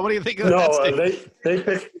station? What do you think of that station? They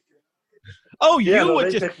picked. Oh, Yeah, you would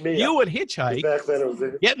hitchhike. hitchhike, Back then it was,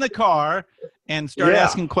 get in the car, and start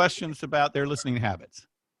asking questions about their listening habits.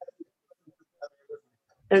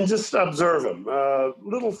 And just observe them.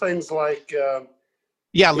 Little things like...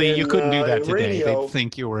 yeah, Lee, you couldn't do that today. Radio, they'd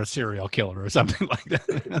think you were a serial killer or something like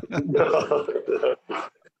that.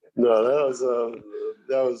 No,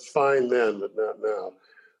 that was fine then, but not now.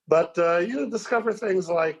 But you discover things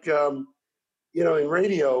like, in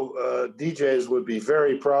radio, DJs would be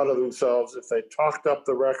very proud of themselves if they talked up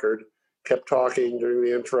the record, kept talking during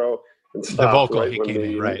the intro, and stopped right when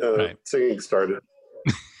the singing started.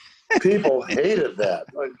 People hated that.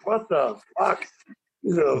 Like, what the fuck?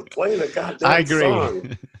 Play the goddamn song. I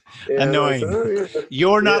agree. Annoying.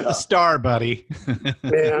 You're not the star, buddy.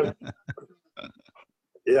 Man.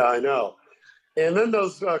 Yeah, I know. And then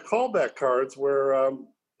those callback cards where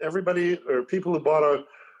everybody or people who bought a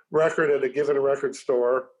record at a given record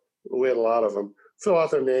store, we had a lot of them, fill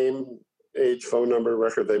out their name, age, phone number,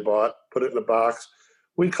 record they bought, put it in a box.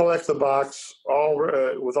 We collect the box all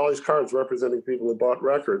with all these cards representing people who bought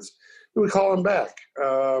records. And we call them back.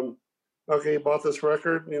 Okay, you bought this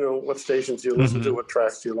record, what stations do you listen to, what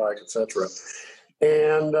tracks do you like, etc.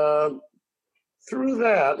 And through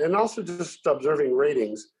that, and also just observing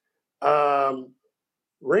ratings,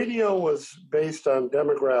 radio was based on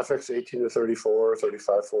demographics, 18 to 34,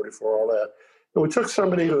 35, 44, all that. And we took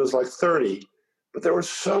somebody who was like 30, but there were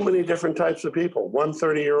so many different types of people. One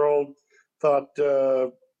 30-year-old thought,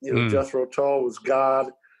 Jethro Tull was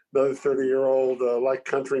God. Another 30-year-old liked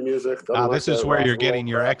country music. This is where you're getting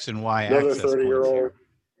your X and Y access points. Another 30-year-old.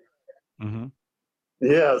 Mm-hmm.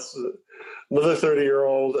 Yes. Another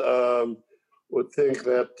 30-year-old would think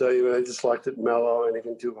that, they just liked it mellow,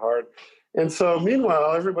 anything too hard. And so,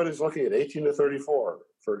 meanwhile, everybody's looking at 18 to 34,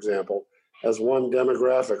 for example, as one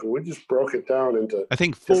demographic. We just broke it down into, I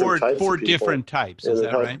think, four different types. Is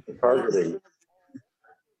that right? Targeting.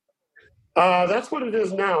 That's what it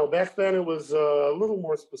is now. Back then, it was a little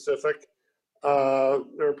more specific. There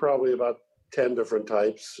are probably about 10 different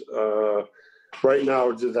types. Right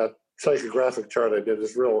now, that psychographic chart I did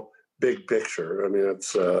is real big picture. I mean,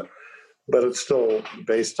 but it's still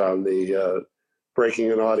based on the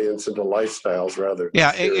breaking an audience into lifestyles rather than...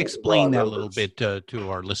 Yeah, explain that a little bit to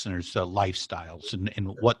our listeners, lifestyles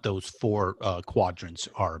and what those four quadrants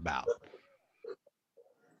are about.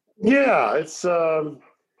 Yeah, it's...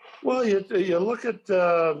 well, you look at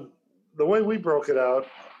the way we broke it out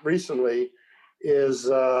recently is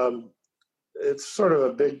it's sort of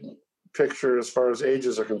a big picture as far as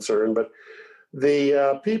ages are concerned, but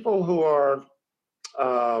the people who are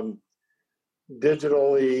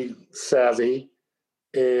digitally savvy,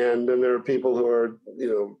 and then there are people who are,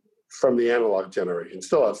 from the analog generation,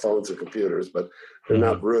 still have phones and computers, but they're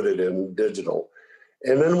not rooted in digital.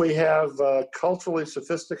 And then we have culturally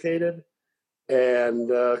sophisticated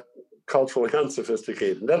and culturally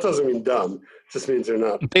unsophisticated. That doesn't mean dumb; it just means they're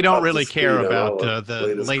not. They don't really care about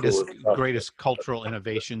the latest, greatest cultural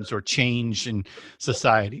innovations or change in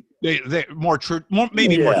society. They're more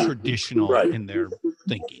traditional in their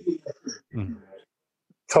thinking. Mm.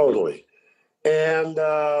 Totally. And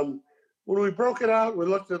when we broke it out, we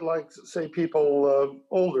looked at, say, people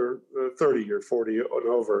older, 30 or 40 and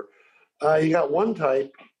over. You got one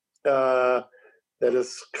type that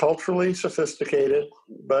is culturally sophisticated,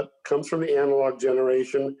 but comes from the analog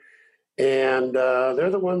generation. And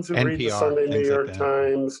they're the ones who read the Sunday New York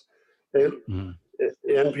Times,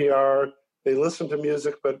 NPR. They listen to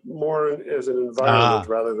music, but more as an environment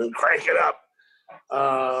rather than crank it up.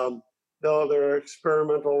 They're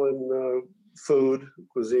experimental in food,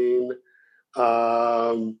 cuisine.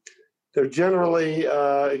 They're generally,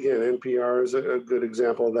 again, NPR is a good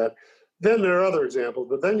example of that. Then there are other examples,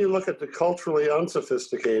 but then you look at the culturally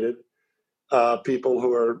unsophisticated people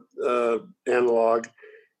who are analog,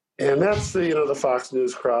 And that's the Fox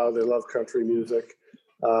News crowd. They love country music.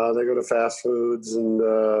 They go to fast foods and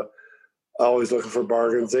always looking for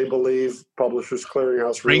bargains. They believe Publishers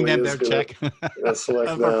Clearinghouse Bring really them is their going check to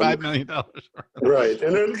select for them. $5 million. Right.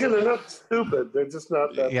 And they're not stupid. They're just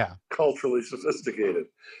not that culturally sophisticated.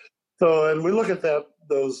 So, and we look at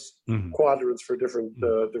those quadrants for different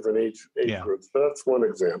age groups, but that's one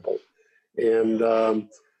example. And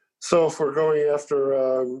so if we're going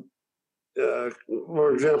after,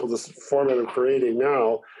 for example, this format I'm creating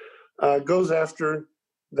now goes after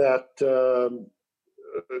that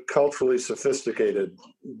culturally sophisticated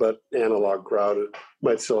but analog crowd. It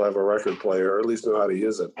might still have a record player, or at least know how to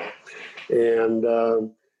use it. And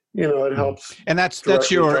it helps. And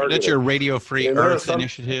that's your Radio Free Earth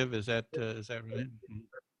initiative. Is that right?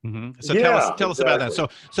 Mm-hmm. So tell us about that.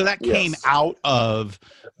 So that came out of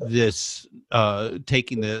this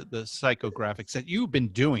taking the psychographics that you've been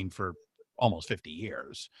doing for almost 50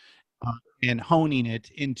 years and honing it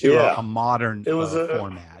into a modern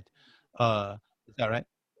format. Is that right?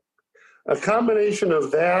 A combination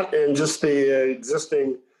of that and just the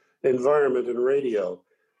existing environment in radio.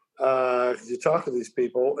 You talk to these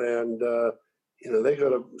people, and they go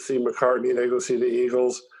to see McCartney, they go see the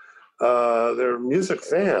Eagles. They're music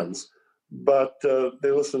fans, but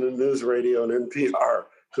they listen to news radio and NPR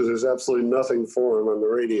because there's absolutely nothing for them on the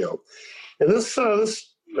radio. And this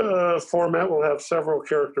format will have several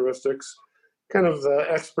characteristics: kind of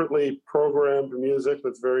expertly programmed music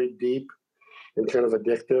that's very deep and kind of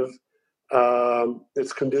addictive.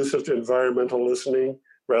 It's conducive to environmental listening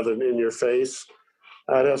rather than in your face.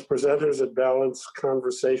 It has presenters that balance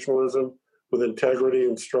conversationalism with integrity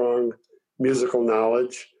and strong musical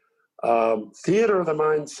knowledge. Theater of the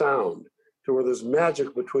mind sound, to where there's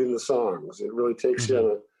magic between the songs. It really takes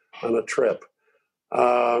you on a trip.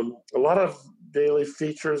 A lot of daily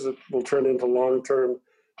features that will turn into long-term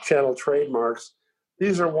channel trademarks.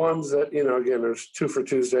 These are ones that, again, there's 2 for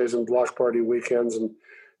Tuesdays and block party weekends and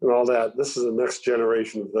all that. This is the next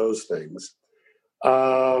generation of those things.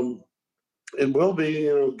 It will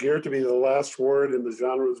be, geared to be the last word in the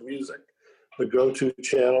genre's music, the go-to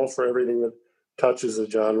channel for everything that touches the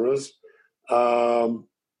genres. And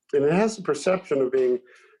it has the perception of being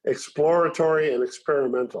exploratory and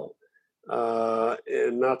experimental,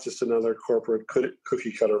 and not just another corporate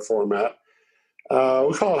cookie cutter format.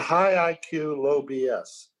 We call it high IQ, low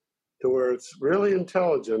BS, to where it's really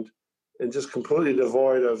intelligent and just completely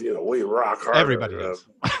devoid of, we rock hard. Everybody is.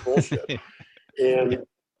 Bullshit. And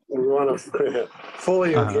we want to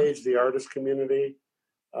fully engage the artist community.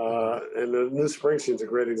 And the new Springsteen's a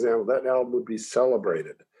great example. That album would be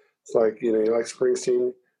celebrated. It's like, you like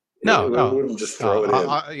Springsteen? No. We wouldn't just throw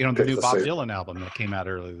it in. The new Bob Dylan album that came out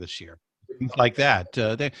earlier this year. Things like that.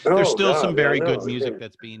 There's still some very good music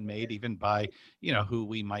that's being made, even by who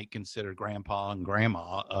we might consider grandpa and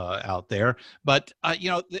grandma out there. But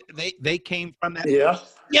they came from that.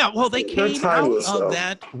 Well, they came out of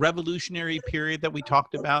that revolutionary period that we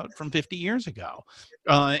talked about from 50 years ago,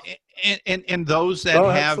 and those that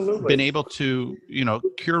have been able to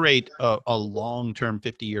curate a long-term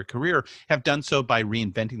 50-year career have done so by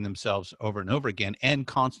reinventing themselves over and over again and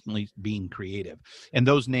constantly being creative. And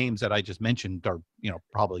those names that I just mentioned are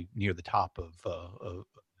probably near the top of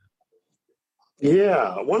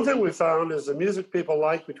one thing we found is the music people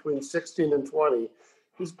like between 16 and 20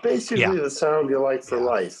 is basically the sound you like for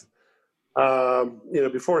life.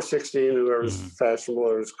 Before 16, whoever's fashionable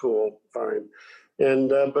or is cool, fine. And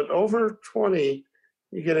but over 20,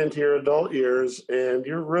 you get into your adult years, and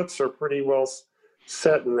your roots are pretty well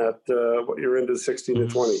set in that what you're into 16 to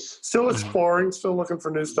 20. Still exploring, still looking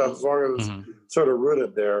for new stuff, as long as it's sort of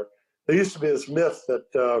rooted there. There used to be this myth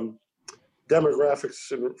that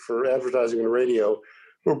demographics for advertising and radio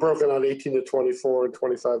were broken on 18 to 24 and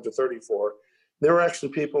 25 to 34. There were actually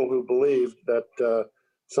people who believed that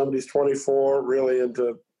somebody's 24, really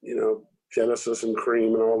into, Genesis and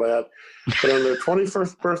Cream and all that. But on their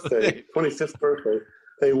 25th birthday,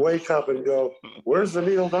 they wake up and go, "Where's the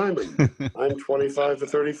Neil Diamond? I'm 25 to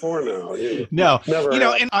 34 now." Never.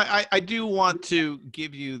 And I do want to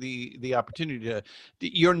give you the opportunity to.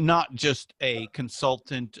 You're not just a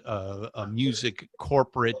consultant, a music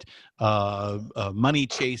corporate, money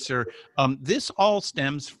chaser. This all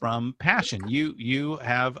stems from passion. You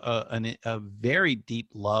have a very deep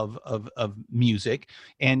love of music,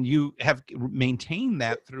 and you have maintained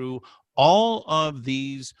that through all of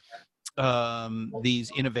these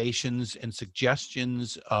innovations and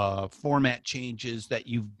suggestions, format changes that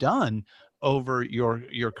you've done over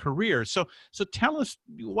your career. So tell us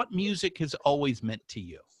what music has always meant to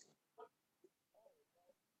you.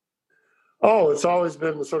 Oh, it's always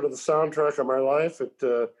been sort of the soundtrack of my life. It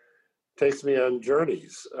takes me on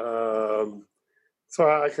journeys. So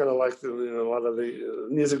I kind of like a lot of the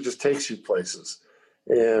music just takes you places,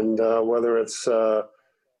 and whether it's the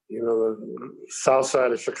south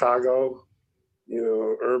side of Chicago,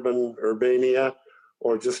 Urbania,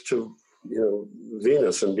 or just to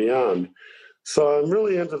Venus and beyond. So I'm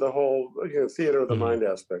really into the whole theater of the mind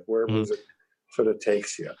aspect, where music sort of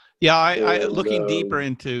takes you. Yeah, I looking deeper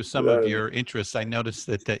into some of your interests, I noticed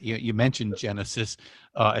that you mentioned Genesis.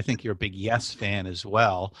 I think you're a big Yes fan as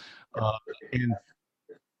well. And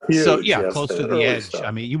so, yeah, Yes Close to fan, the early Edge. stuff. I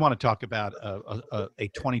mean, you want to talk about a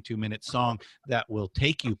 22-minute song that will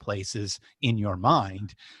take you places in your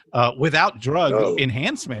mind without drug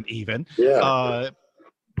enhancement even. Yeah.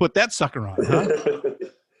 Put that sucker on, huh?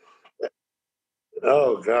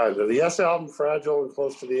 Oh, God. The Yes album, Fragile and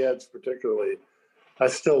Close to the Edge particularly, I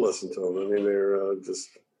still listen to them. I mean, they're just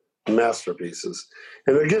masterpieces.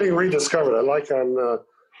 And they're getting rediscovered. I like on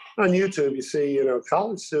YouTube, you see,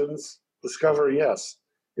 college students discover Yes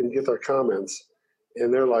and get their comments.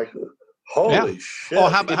 And they're like, holy shit. Oh,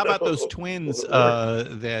 how about those twins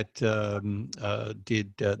that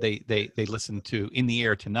did they listened to In the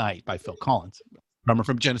Air Tonight by Phil Collins, drummer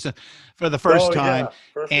from Genesis, for the first time.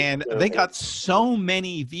 Perfect. And they got so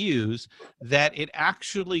many views that it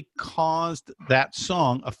actually caused that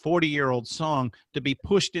song, a 40-year-old song, to be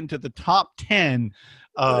pushed into the top 10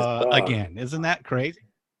 again. Isn't that crazy?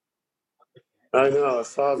 I know. I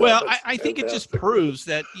saw that. Well, That's I think it just fantastic. proves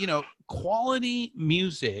that, quality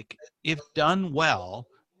music, if done well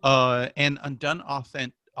and done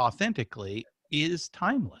authentically, is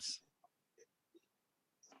timeless.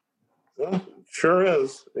 Well, sure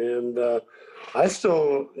is. And I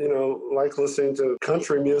still, like listening to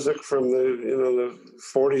country music from the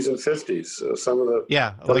 40s and 50s. Some of the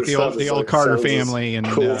like the old Carter sounds as family and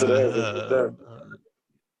cool today.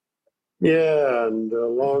 And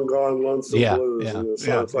Long Gone Lonesome Blues and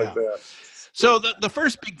songs like that. So the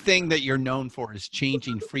first big thing that you're known for is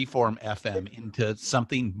changing Freeform FM into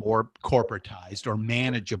something more corporatized or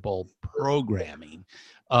manageable programming.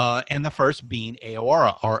 And the first being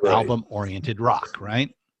AOR, or album-oriented rock,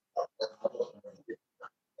 right?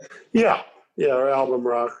 Yeah, our album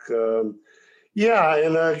rock. And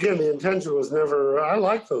again, the intention was never, I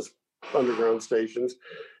like those underground stations,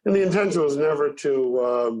 and the intention was never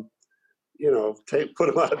to, put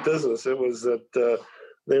them out of business. It was that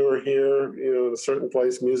they were here, in a certain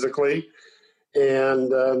place musically. And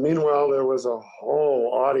meanwhile, there was a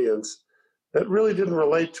whole audience that really didn't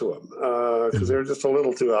relate to them because they were just a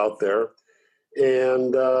little too out there.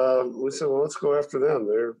 And we said, well, let's go after them.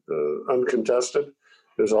 They're uncontested.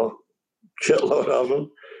 There's a shitload of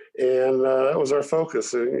them. And that was our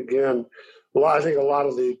focus. And again, I think a lot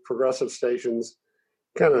of the progressive stations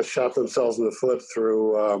kind of shot themselves in the foot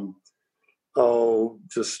through,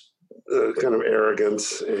 just kind of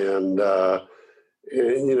arrogance. And,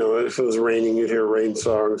 if it was raining, you'd hear rain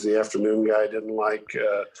songs. The afternoon guy didn't like,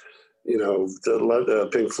 the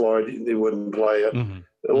Pink Floyd, he wouldn't play it.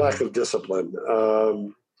 A lack of discipline.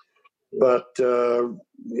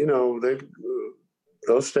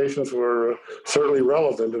 Those stations were certainly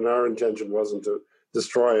relevant, and our intention wasn't to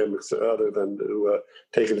destroy them, other than to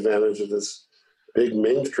take advantage of this big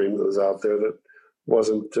mainstream that was out there that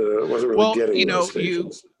wasn't really getting those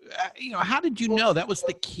stations. How did you know that was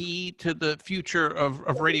the key to the future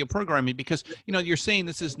of radio programming? Because, you're saying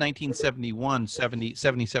this is 1971,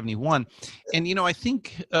 71. And, I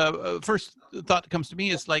think first thought that comes to me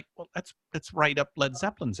is like, well, that's right up Led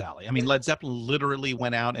Zeppelin's alley. I mean, Led Zeppelin literally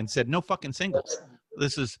went out and said, no fucking singles.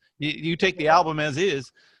 This is, you take the album as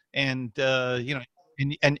is, and,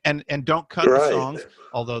 and don't cut the songs.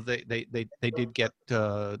 Although they did get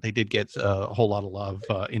a whole lot of love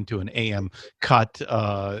into an AM cut,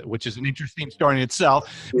 which is an interesting story in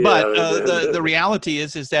itself. But the reality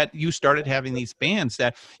is that you started having these bands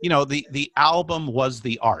that, the album was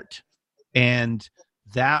the art, and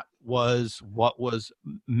that was what was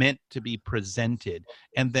meant to be presented,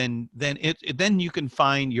 and then you can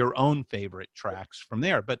find your own favorite tracks from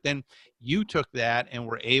there. But then you took that and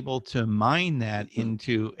were able to mine that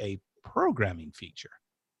into a programming feature.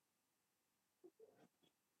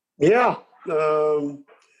 We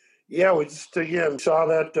just again saw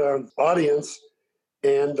that audience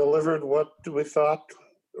and delivered what we thought,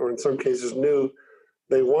 or in some cases knew,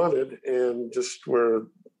 they wanted, and just were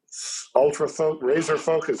razor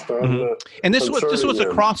focused on. And this was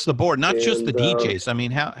across the board, not just the DJs. I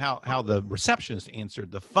mean, how the receptionist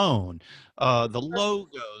answered the phone, the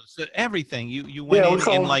logos, everything. You went in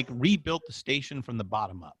and like rebuilt the station from the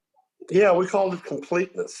bottom up. Yeah, we called it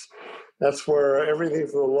completeness. That's where everything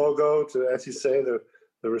from the logo to, as you say, the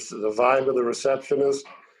vibe of the receptionist,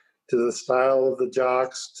 to the style of the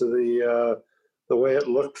jocks, to the way it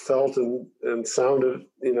looked, felt, and sounded,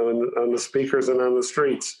 on the speakers and on the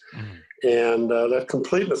streets. And that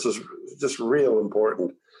completeness is just real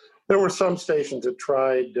important. There were some stations that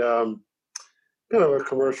tried kind of a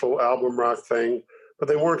commercial album rock thing, but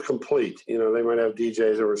they weren't complete. They might have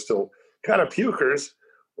DJs that were still kind of pukers,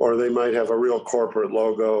 or they might have a real corporate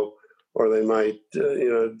logo, or they might,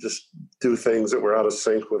 just do things that were out of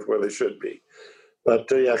sync with where they should be. But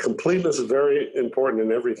completeness is very important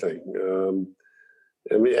in everything.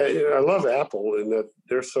 I love Apple in that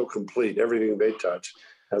they're so complete. Everything they touch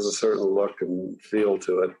has a certain look and feel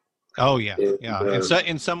to it. Oh yeah, yeah. And so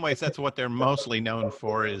in some ways, that's what they're mostly known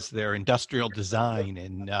for, is their industrial design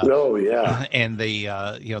and and the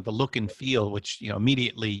the look and feel, which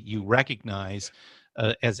immediately you recognize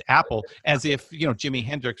as Apple, as if Jimi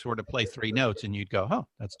Hendrix were to play three notes and you'd go, oh,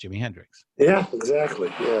 that's Jimi Hendrix. Yeah, exactly.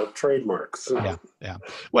 Yeah, trademarks. Yeah.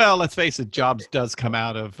 Well, let's face it, Jobs does come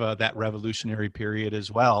out of that revolutionary period as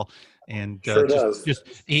well. And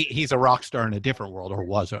he's a rock star in a different world, or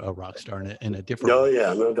was a rock star in a different world. Oh,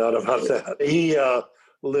 yeah, no doubt about that. He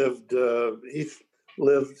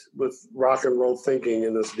lived with rock and roll thinking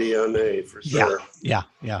in his DNA, for sure. Yeah.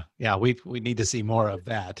 We need to see more of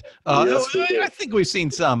that. Yes, I think we've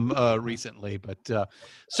seen some recently, but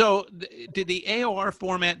so did the AOR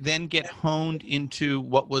format then get honed into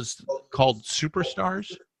what was called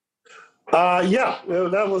Superstars? Yeah,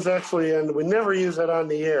 that was actually, and we never used it on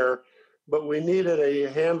the air, but we needed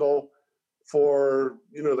a handle for,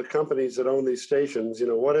 the companies that own these stations.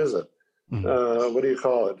 What is it? What do you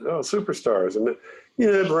call it? Oh, Superstars. And,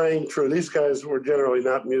 it rang true. These guys were generally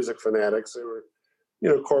not music fanatics. They were,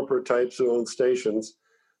 corporate types who owned stations.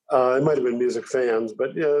 It might have been music fans,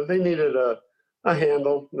 but they needed a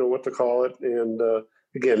handle, what to call it. And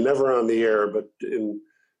again, never on the air, but in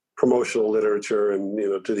promotional literature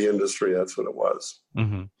and, to the industry, that's what it was.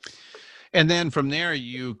 Mm-hmm. And then from there,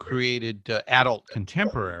 you created Adult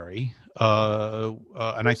Contemporary,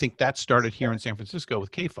 and I think that started here in San Francisco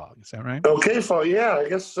with KFOG. Is that right? Oh, KFOG, yeah. I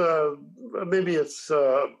guess maybe it's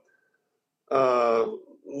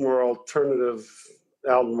more alternative,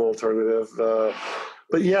 album alternative.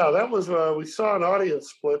 But yeah, that was, we saw an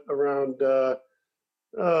audience split around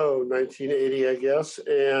 1980, I guess.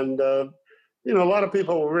 And, a lot of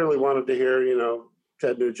people really wanted to hear,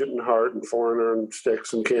 Ted Nugent and Heart and Foreigner and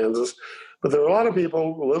Styx and Kansas. But there were a lot of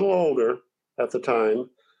people a little older at the time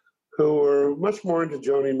who were much more into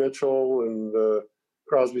Joni Mitchell and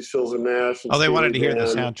Crosby, Stills and Nash. And they wanted to hear the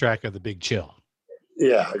soundtrack of The Big Chill.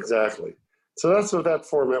 Yeah, exactly. So that's what that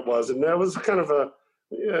format was. And that was kind of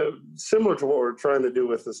similar to what we're trying to do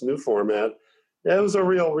with this new format. It was a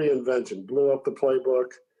real reinvention. Blew up the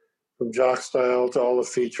playbook. From jock style to all the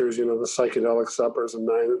features, the psychedelic suppers and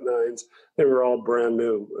 9 at 9s, they were all brand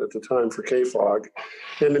new at the time for KFOG.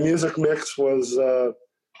 And the music mix was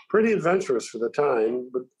pretty adventurous for the time,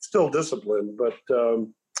 but still disciplined. But that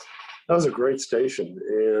was a great station.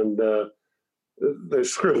 And they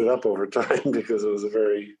screwed it up over time because it was a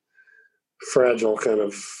very fragile kind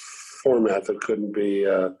of format that couldn't be,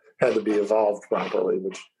 had to be evolved properly,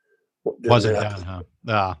 which wasn't done, huh?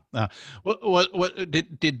 What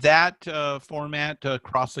did that format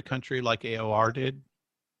cross the country like AOR did?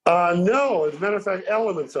 No, as a matter of fact,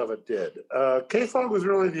 elements of it did. KFOG was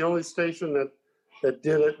really the only station that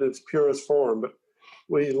did it in its purest form, but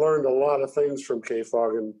we learned a lot of things from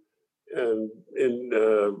KFOG and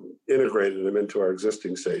integrated them into our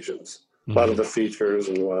existing stations. A lot of the features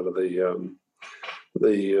and a lot of the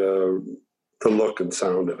look and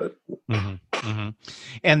sound of it.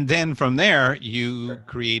 And then from there, you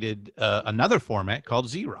created another format called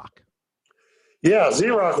Z-Rock. Yeah,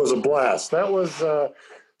 Z-Rock was a blast. That was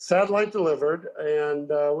satellite delivered,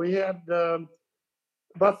 and we had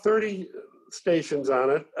about 30 stations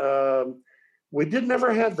on it. We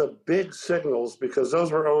never had the big signals because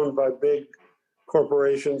those were owned by big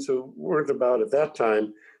corporations who weren't about at that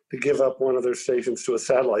time to give up one of their stations to a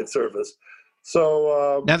satellite service.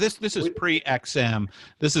 So now this is pre-XM.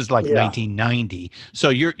 This is like 1990. So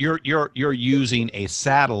you're using a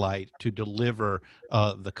satellite to deliver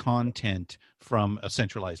the content from a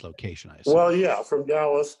centralized location, I assume. Well, yeah, from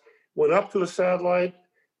Dallas, went up to a satellite.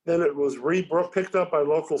 Then it was picked up by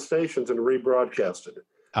local stations and rebroadcasted.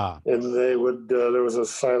 And they would there was a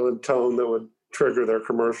silent tone that would trigger their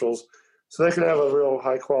commercials, so they could have a real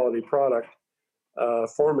high quality product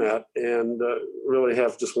format and really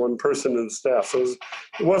have just one person in the staff. So it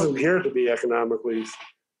wasn't geared to be economically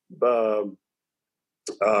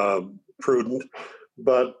prudent,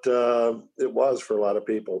 but it was for a lot of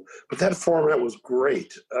people. But that format was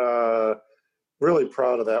great. really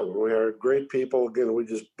proud of that one. We are great people. Again, we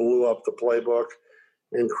just blew up the playbook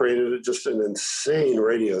and created just an insane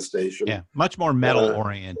radio station. Yeah, much more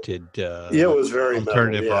metal-oriented. It was very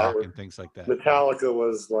alternative metal, rock and things like that. Metallica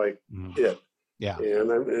was like it. Yeah, and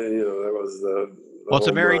that was the well, it's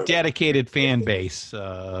a very run. dedicated fan base.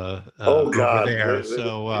 God, over there.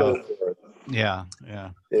 Yeah.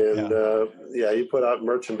 And you put out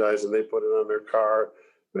merchandise and they put it on their car.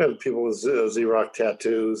 We had people with Z-Rock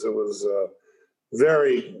tattoos. It was a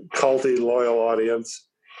very culty, loyal audience.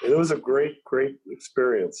 And it was a great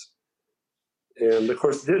experience. And of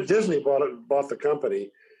course, Disney bought the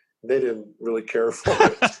company. They didn't really care for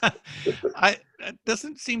it. It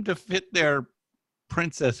doesn't seem to fit their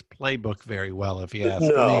princess playbook very well, if you ask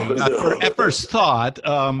me. At first thought,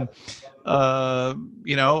 I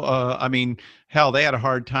mean, hell, they had a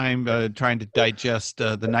hard time trying to digest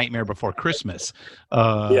The Nightmare Before Christmas.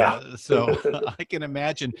 So I can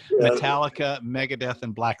imagine Metallica, Megadeth,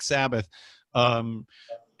 and Black Sabbath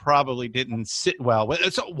probably didn't sit well.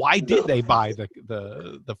 So why did they buy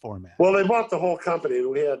the format? Well, they bought the whole company, and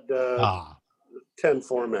we had 10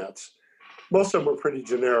 formats. Most of them were pretty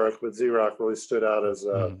generic, but Z-Rock really stood out as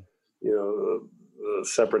a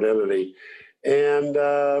separate entity. And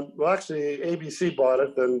actually, ABC bought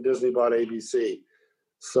it, then Disney bought ABC.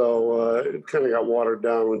 So it kind of got watered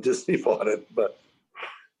down when Disney bought it, but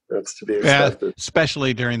that's to be expected. Yeah,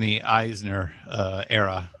 especially during the Eisner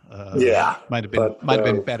era. Might have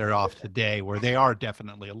been better off today, where they are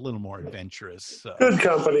definitely a little more adventurous. Good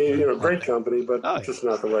company, great company, but just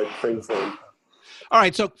not the right thing for them. All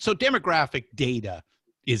right, so demographic data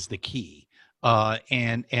is the key,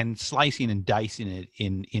 and slicing and dicing it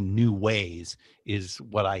in new ways is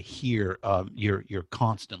what I hear you're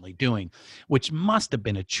constantly doing, which must have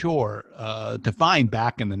been a chore to find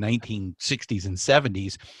back in the 1960s and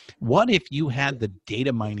 70s. What if you had the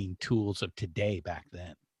data mining tools of today back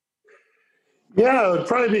then? Yeah, it would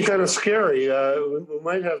probably be kind of scary. We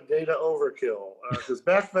might have data overkill because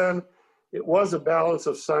back then, it was a balance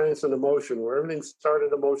of science and emotion, where everything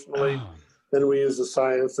started emotionally. Then we use the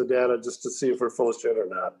science, the data, just to see if we're full of shit or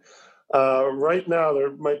not. Right now,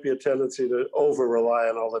 there might be a tendency to over-rely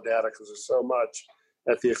on all the data because there's so much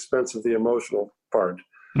at the expense of the emotional part.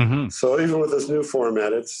 Mm-hmm. So even with this new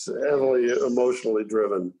format, it's heavily emotionally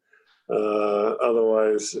driven.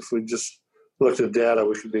 Otherwise, if we just looked at data,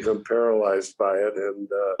 we could become paralyzed by it, and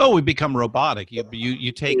we become robotic.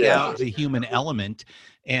 You take out the human element,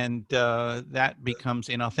 and that becomes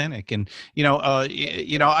inauthentic. And you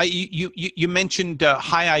mentioned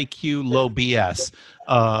high IQ, low BS,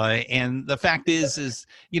 and the fact is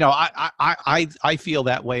I feel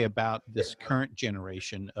that way about this current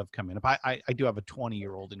generation of coming up. I do have a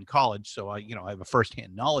 20-year-old in college, so I have a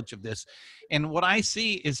firsthand knowledge of this. And what I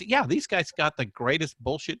see is, these guys got the greatest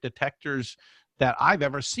bullshit detectors that I've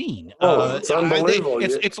ever seen. It's unbelievable.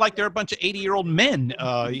 It's like they're a bunch of 80-year-old men, who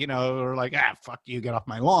are like, fuck you, get off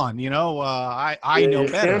my lawn. I know better. You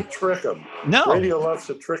can't trick them. No. Radio loves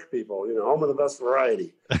to trick people. Home of the best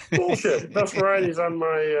variety. Bullshit. Best variety's on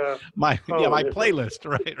my my playlist.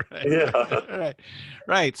 Right.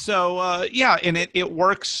 Right. So and it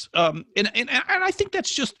works. And I think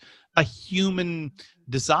that's just a human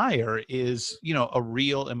desire, is a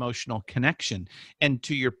real emotional connection. And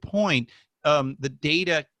to your point, the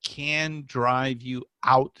data can drive you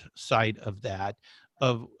outside of that,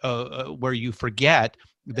 where you forget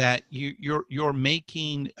that you're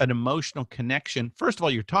making an emotional connection. First of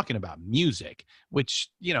all, you're talking about music, which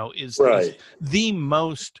is the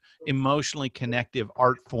most emotionally connective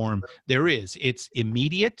art form there is. It's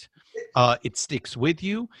immediate. It sticks with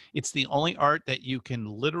you. It's the only art that you can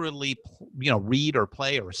literally, read or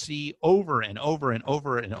play or see over and over and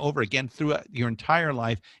over and over again throughout your entire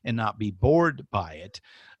life and not be bored by it.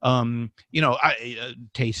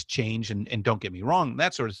 Tastes change, and don't get me wrong,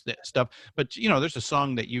 that sort of stuff. But, there's a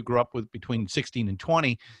song that you grew up with between 16 and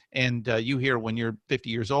 20, and you hear when you're 50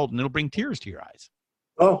 years old, and it'll bring tears to your eyes.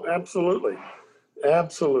 Oh, absolutely.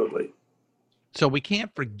 Absolutely. So we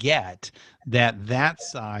can't forget that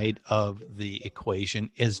side of the equation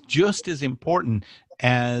is just as important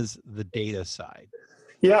as the data side.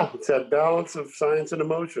 Yeah, it's that balance of science and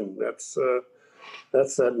emotion. That's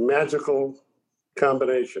that magical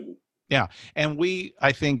combination. Yeah, and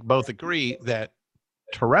I think, both agree that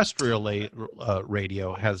terrestrial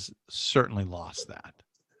radio has certainly lost that.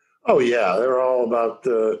 Oh, yeah. They're all about,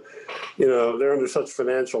 they're under such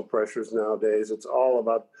financial pressures nowadays. It's all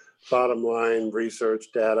about bottom line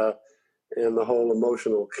research, data, and the whole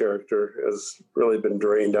emotional character has really been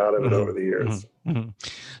drained out of it over the years. Mm-hmm. Mm-hmm.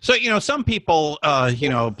 So, some people,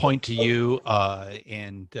 point to you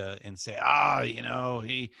and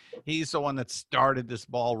say, he's the one that started this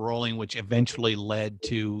ball rolling, which eventually led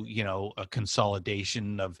to, a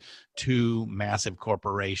consolidation of two massive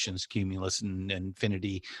corporations, Cumulus and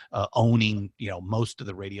Infinity, owning, most of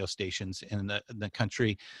the radio stations in the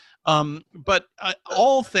country. But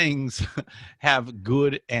all things have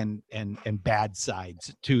good and bad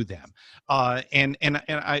sides to them. And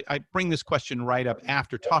I bring this question right up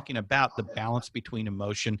after talking about the balance between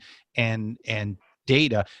emotion and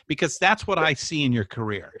data, because that's what I see in your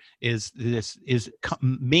career is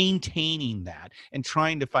maintaining that and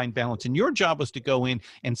trying to find balance. And your job was to go in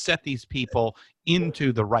and set these people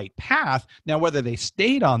into the right path. Now, whether they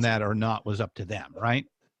stayed on that or not was up to them, right?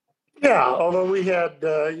 Yeah, although we had,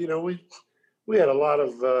 we had a lot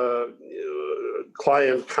of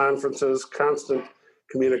client conferences, constant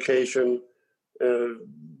communication,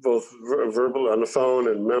 both verbal on the phone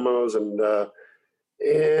and memos, and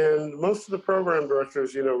most of the program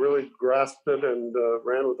directors, really grasped it and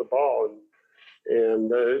ran with the ball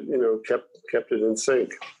and kept it in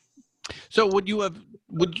sync. So would you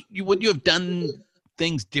have done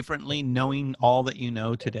things differently, knowing all that you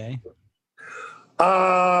know today?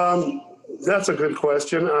 That's a good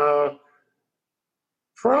question.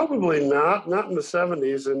 Probably not in the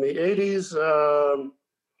 70s. In the 80s,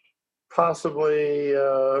 possibly,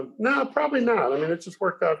 no, probably not. I mean, it just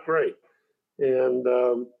worked out great. And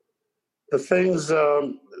the things,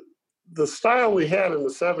 the style we had in the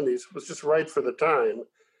 70s was just right for the time.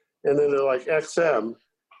 And then like XM,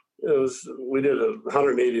 we did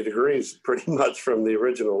 180 degrees pretty much from the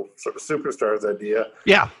original sort of Superstars idea.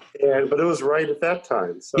 Yeah. But it was right at that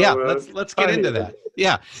time. So yeah, let's get into that.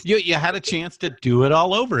 Yeah, you had a chance to do it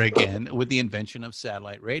all over again with the invention of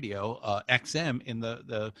satellite radio, XM in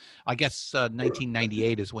the I guess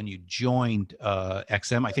 1998 is when you joined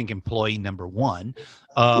XM. I think employee number one.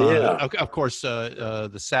 Of course,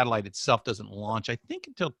 the satellite itself doesn't launch, I think,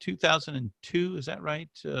 until 2002. Is that right?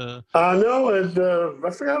 No, I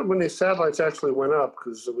forgot when the satellites actually went up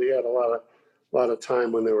because we had a lot of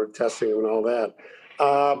time when they were testing them and all that.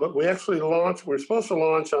 But we actually launched. We were supposed to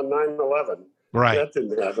launch on 9/11. Right. That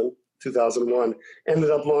didn't happen. 2001. Ended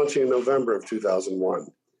up launching in November of 2001,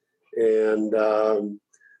 and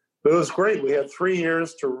it was great. We had 3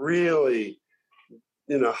 years to really,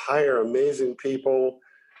 hire amazing people.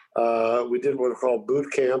 We did what are called boot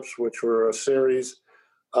camps, which were a series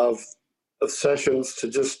of sessions to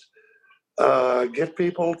just get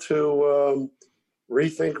people to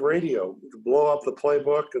rethink radio, to blow up the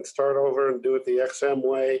playbook and start over and do it the XM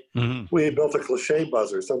way. Mm-hmm. We built a cliche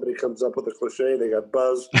buzzer. Somebody comes up with a cliche, they got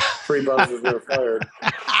buzzed, 3 buzzers were fired.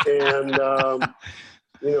 And,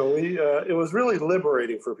 it was really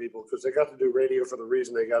liberating for people because they got to do radio for the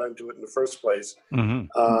reason they got into it in the first place,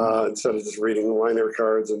 instead of just reading liner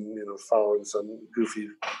cards and, following some goofy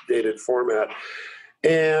dated format.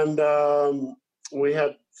 And we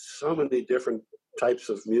had so many different types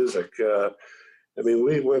of music.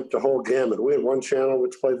 We went the whole gamut. We had one channel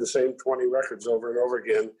which played the same 20 records over and over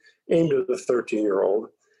again, aimed at the 13-year-old.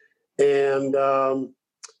 And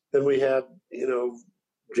then we had,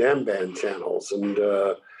 jam band channels and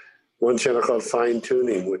one channel called Fine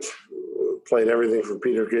Tuning, which played everything from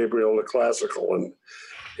Peter Gabriel to classical and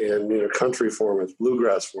country formats,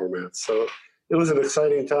 bluegrass formats. So it was an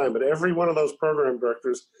exciting time. But every one of those program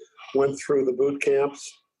directors went through the boot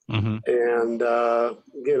camps. Mm-hmm. And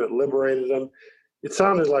again, it liberated them. It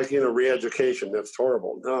sounded like, re-education. That's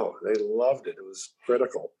horrible. No, they loved it. It was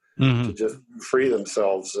critical to just free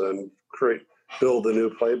themselves and build a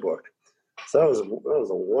new playbook. So that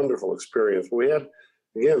was a wonderful experience. We had,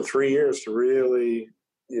 again, 3 years to really,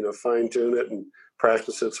 fine tune it and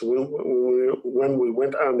practice it. So when we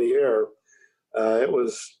went on the air, it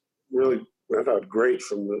was really went out great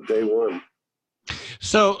from the day one.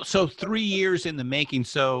 So 3 years in the making.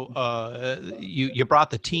 So you brought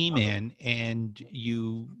the team in, and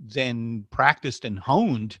you then practiced and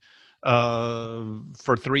honed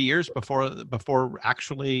for 3 years before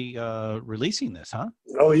actually releasing this, huh?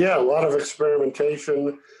 Oh yeah, a lot of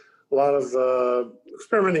experimentation, a lot of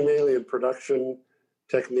experimenting mainly in production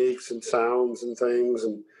techniques and sounds and things,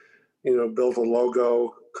 and built a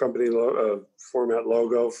logo, company format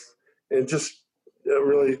logo, and just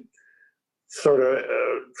really sort of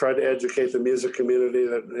tried to educate the music community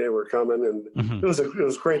that they were coming, and it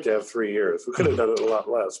was great to have 3 years. We could have done it a lot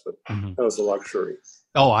less, but that was a luxury.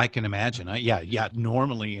 Oh, I can imagine. Yeah.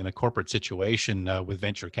 Normally, in a corporate situation with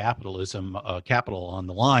venture capitalism, capital on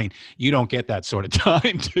the line, you don't get that sort of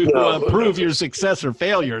time to prove your success or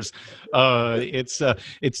failures. It's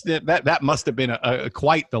that must have been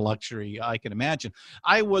quite the luxury, I can imagine.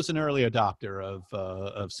 I was an early adopter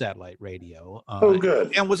of satellite radio. Oh,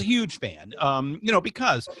 good. And was a huge fan.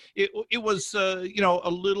 Because it was a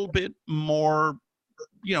little bit more,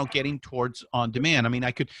 getting towards on demand. I mean,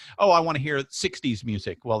 I want to hear 60s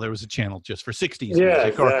music. Well, there was a channel just for 60s music.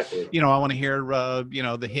 Exactly. Or, I want to hear,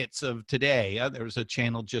 the hits of today. There was a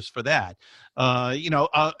channel just for that.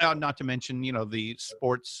 Not to mention, the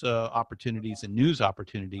sports opportunities and news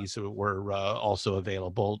opportunities were also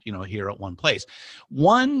available, here at one place.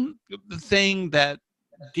 One thing that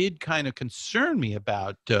did kind of concern me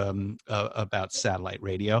about satellite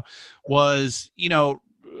radio was,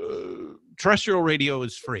 terrestrial radio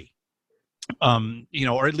is free,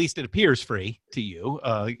 or at least it appears free to you.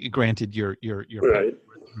 Granted, you're right.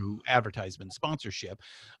 through advertisement sponsorship,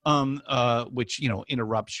 which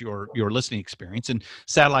interrupts your listening experience. And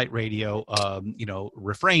satellite radio,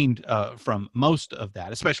 refrained from most of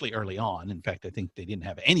that, especially early on. In fact, I think they didn't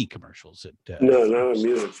have any commercials. No, not on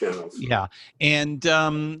music channels. Yeah, and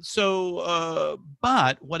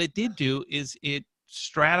but what it did do is it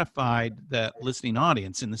stratified that listening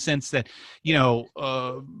audience in the sense that it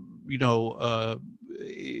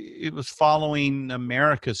was following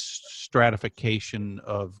America's stratification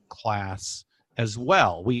of class as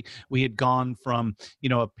well. We had gone from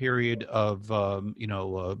a period of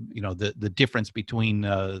the difference between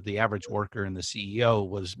the average worker and the CEO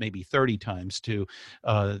was maybe 30 times to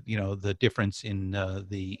the difference in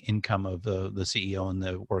the income of the CEO and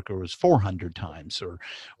the worker was 400 times or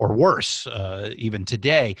worse even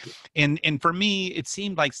today. And for me, it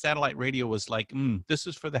seemed like satellite radio was like, this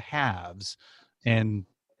is for the haves, and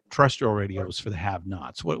terrestrial radio was for the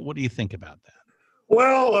have-nots. What do you think about that?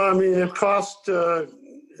 Well, I mean, it cost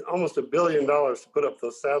almost $1 billion to put up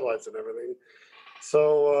those satellites and everything.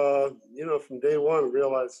 So, from day one,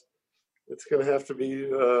 realized it's going to have to be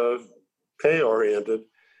pay-oriented.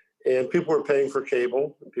 And people were paying for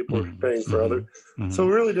cable, and people were paying for other. So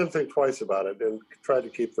we really didn't think twice about it and tried to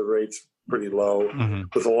keep the rates pretty low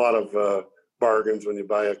with a lot of bargains. When you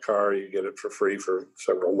buy a car, you get it for free for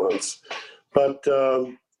several months. But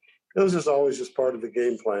it was just always just part of the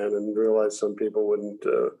game plan, and realized some people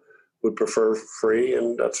would prefer free,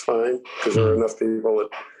 and that's fine because there were enough people that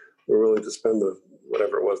were willing to spend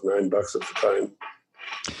whatever it was, $9 at the time.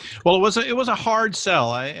 Well, it was a hard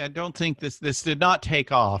sell. I don't think this did not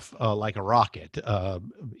take off like a rocket.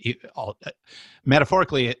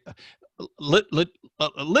 Metaphorically,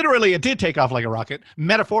 literally, it did take off like a rocket.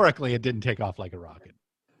 Metaphorically, it didn't take off like a rocket.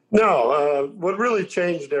 No, what really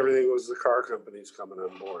changed everything was the car companies coming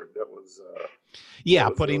on board. That was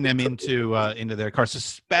putting them into their cars,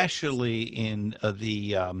 especially in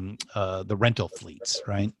the rental fleets,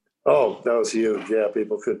 right? Oh, that was huge. Yeah,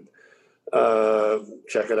 people could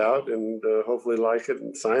check it out and hopefully like it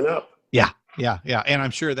and sign up. Yeah, and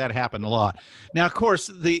I'm sure that happened a lot. Now, of course,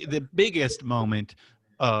 the biggest moment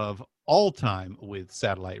of all time with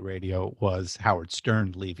satellite radio was Howard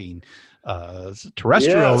Stern leaving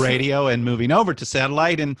terrestrial radio and moving over to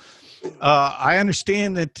satellite. And I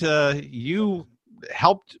understand that you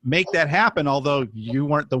helped make that happen, although you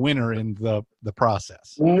weren't the winner in the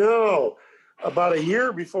process. No, about a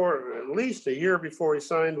year before, at least a year before he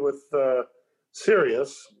signed with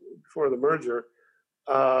Sirius, before the merger,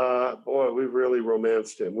 we really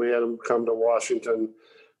romanced him. We had him come to Washington.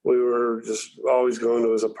 We were just always going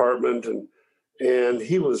to his apartment, and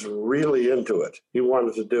he was really into it. He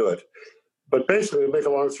wanted to do it. But basically, to make a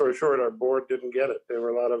long story short, our board didn't get it. There were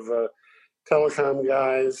a lot of telecom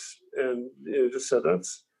guys, and just said,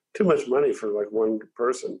 that's too much money for like one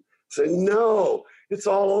person. Say, no, it's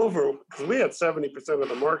all over. Because we had 70% of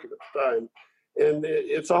the market at the time, and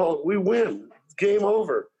we win. It's game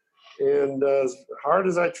over. And as hard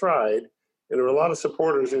as I tried, and there were a lot of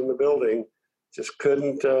supporters in the building, just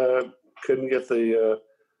couldn't get the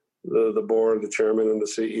board, the chairman, and the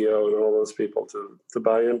CEO, and all those people to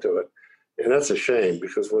buy into it. And that's a shame,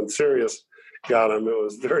 because when Sirius got him, it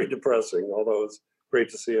was very depressing, although it was great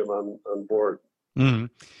to see him on board. Mm-hmm.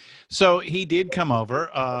 So he did come over.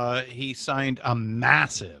 He signed a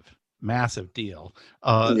massive deal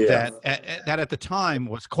that at the time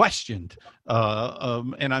was questioned.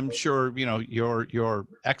 And I'm sure, your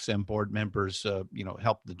XM board members,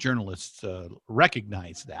 helped the journalists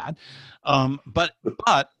recognize that. But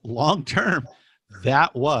long term,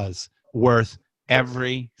 that was worth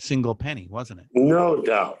every single penny, wasn't it? No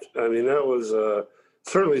doubt. I mean, that was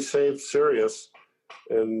certainly saved Sirius,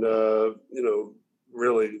 and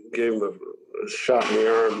really gave them a shot in the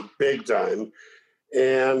arm big time.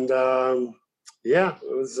 And it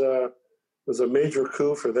was a major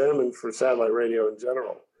coup for them and for satellite radio in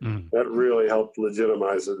general. That really helped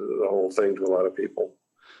legitimize the whole thing to a lot of people.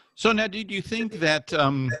 So now, did you think that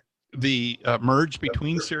the merge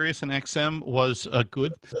between Sirius and XM was a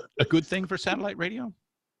good thing for satellite radio?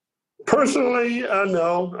 Personally,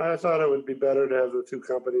 no. I thought it would be better to have the two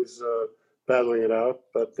companies battling it out,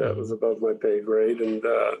 but that was above my pay grade. And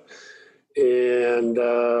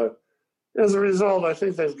as a result, I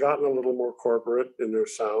think they've gotten a little more corporate in their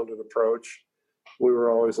sound and approach. We were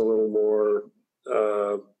always a little more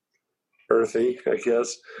earthy, I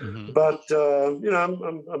guess. But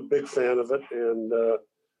I'm a big fan of it, and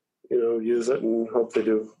use it and hope they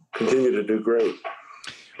continue to do great.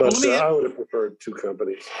 But I would have preferred two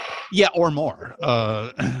companies. Yeah, or more.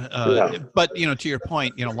 But to your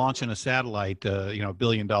point, launching a satellite, $1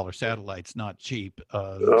 billion satellite's not cheap.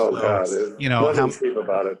 God, nothing cheap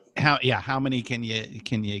about it. How many can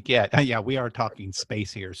you get? We are talking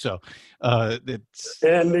space here, so it's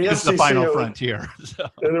the final frontier. So.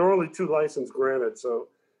 And there were only 2 licenses granted, so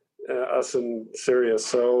us and Sirius.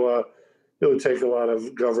 So it would take a lot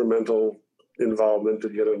of governmental involvement to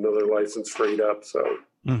get another license freed up. So.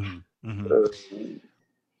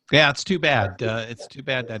 Yeah, it's too bad. It's too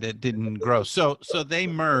bad that it didn't grow. So they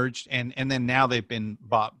merged, and then now they've been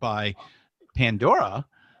bought by Pandora.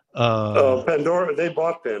 Pandora. They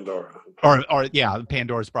bought Pandora.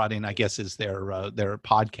 Pandora's brought in, I guess, is their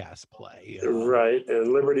podcast play. Right,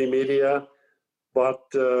 and Liberty Media bought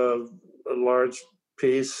a large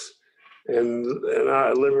piece, and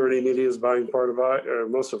Liberty Media is buying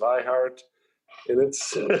most of iHeart. And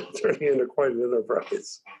it's turning into quite an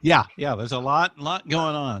enterprise. Yeah, there's a lot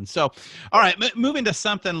going on. So, all right, moving to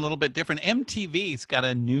something a little bit different. MTV's got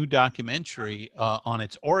a new documentary on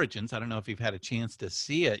its origins. I don't know if you've had a chance to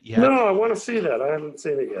see it yet. No, I want to see that. I haven't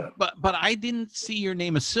seen it yet. But I didn't see your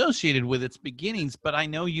name associated with its beginnings, but I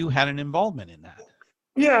know you had an involvement in that.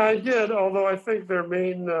 Yeah, I did, although I think their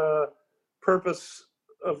main purpose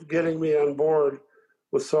of getting me on board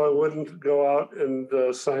was so I wouldn't go out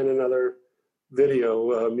and sign another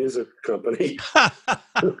video music company.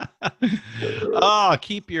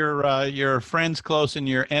 Keep your friends close and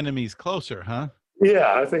your enemies closer, huh?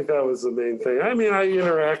 Yeah, I think that was the main thing. I mean, I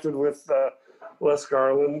interacted with Les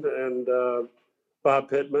Garland and Bob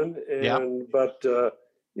Pittman, but it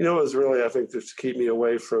was really, I think, just to keep me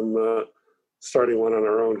away from starting one on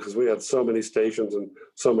our own, because we had so many stations and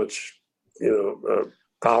so much,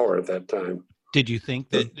 power at that time. Did you think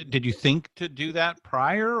to do that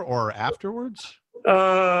prior or afterwards?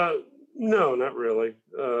 No, not really.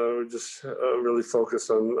 We're just really focused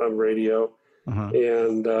on radio.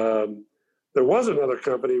 And there was another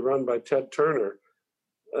company run by Ted Turner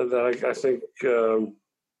that I think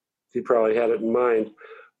he probably had it in mind,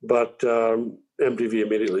 but MTV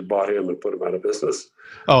immediately bought him and put him out of business.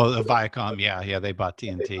 Oh, Viacom, yeah, they bought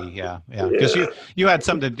TNT, yeah, because you had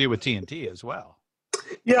something to do with TNT as well.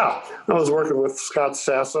 Yeah, I was working with Scott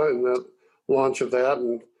Sassa in the launch of that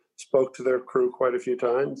and spoke to their crew quite a few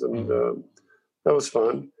times, and that was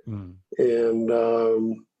fun. And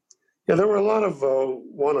there were a lot of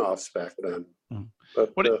one-offs back then.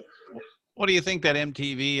 But what do you think that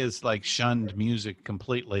MTV is like shunned music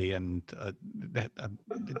completely, and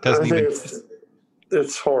it doesn't even?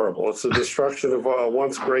 It's horrible. It's a destruction of a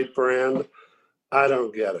once great brand. I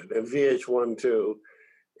don't get it, and VH1 too.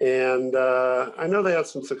 And I know they had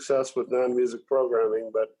some success with non-music programming,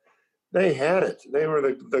 but they had it. They were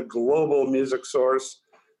the global music source,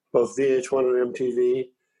 both VH1 and MTV,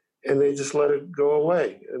 and they just let it go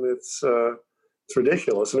away. And it's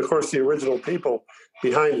ridiculous. And of course, the original people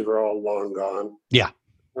behind it are all long gone. Yeah.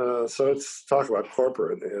 So it's talk about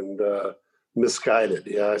corporate and misguided.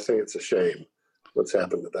 Yeah, I think it's a shame what's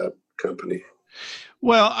happened to that company.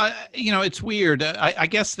 Well, it's weird. I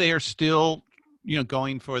guess they are still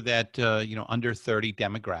going for that, under 30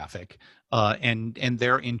 demographic, and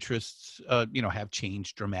their interests, have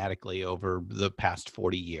changed dramatically over the past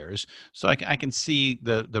 40 years. So I can see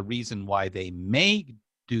the reason why they may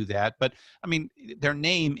do that, but I mean, their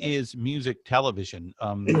name is music television.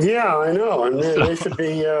 Yeah, I know. I mean, they should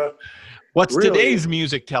be. What's really today's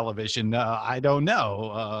music television? I don't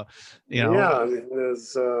know. Yeah, I mean,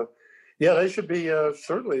 they should be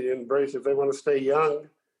certainly embraced if they want to stay young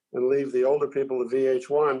and leave the older people to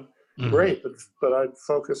VH1, great. But I'd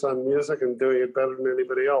focus on music and doing it better than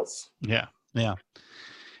anybody else. Yeah.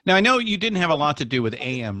 Now, I know you didn't have a lot to do with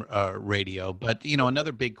AM radio, but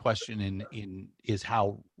another big question is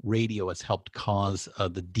how radio has helped cause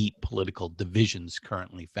the deep political divisions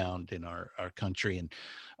currently found in our country. And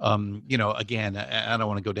again, I don't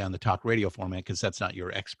want to go down the talk radio format because that's not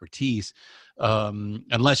your expertise,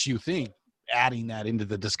 unless you think adding that into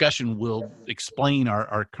the discussion will explain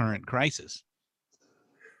our current crisis.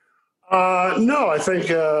 No, I think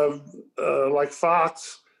like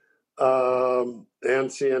Fox.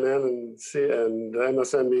 And CNN and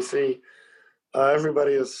MSNBC,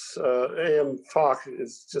 everybody is AM talk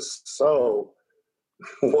is just so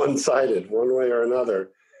one-sided, one way or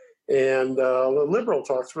another, and the liberal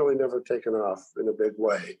talk's really never taken off in a big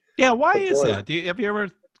way. Yeah, why is that? Have you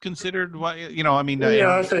ever considered why?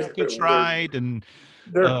 I think you tried, and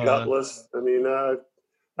they're gutless. I mean, I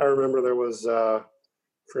remember there was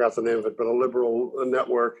forgot the name of it, but a liberal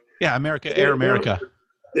network. Yeah, Air America.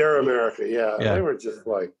 Air America, yeah. They were just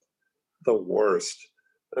like the worst.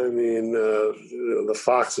 I mean, the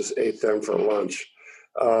Foxes ate them for lunch.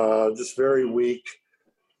 Just very weak,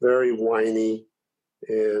 very whiny,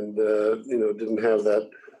 and didn't have that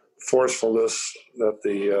forcefulness that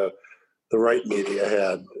the right media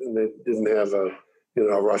had, and they didn't have a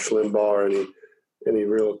Rush Limbaugh or any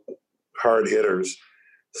real hard hitters.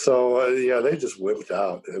 So they just whipped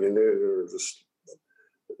out. I mean, they were just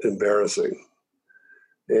embarrassing.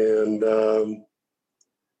 And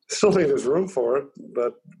still think there's room for it,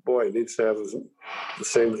 but boy, it needs to have the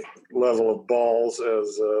same level of balls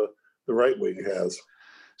as the right wing has.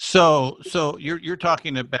 So you're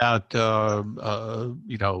talking about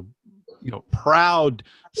proud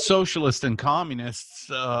socialists and communists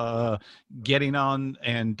getting on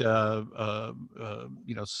and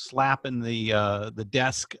slapping the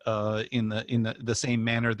desk in the same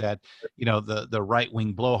manner that the right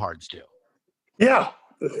wing blowhards do. Yeah.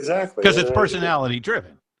 Exactly. Because it's personality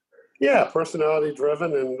driven. Yeah, personality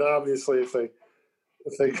driven, and obviously if they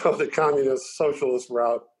go the communist socialist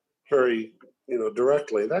route very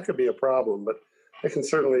directly, that could be a problem. But they can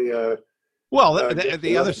certainly.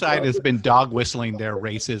 The other side has been dog whistling their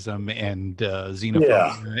racism and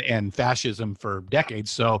xenophobia and fascism for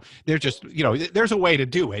decades. So they're just there's a way to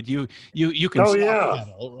do it. You can. Oh yeah.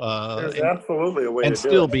 There's absolutely a way and to do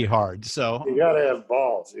still it. Be hard. So you got to have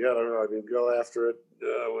balls. You got to go after it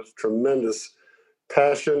with tremendous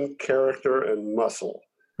passion, character, and muscle.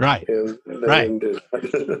 Right. And right.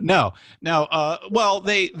 No.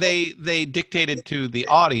 They dictated to the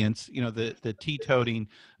audience, the teetoting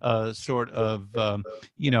sort of,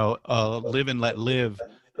 live and let live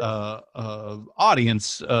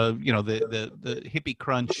audience, the hippie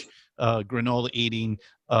crunch, granola eating,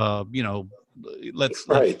 let's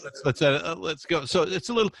go. So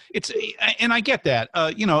and I get that,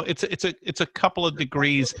 it's a couple of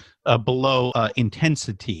degrees below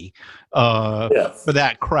intensity for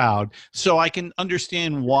that crowd. So I can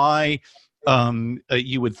understand why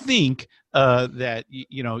you would think that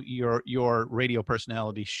your radio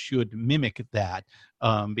personality should mimic that,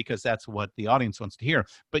 because that's what the audience wants to hear.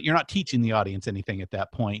 But you're not teaching the audience anything at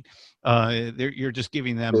that point. You're just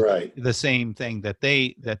giving them the same thing that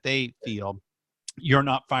they feel. You're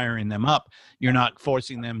not firing them up. You're not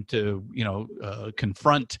forcing them to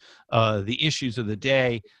confront the issues of the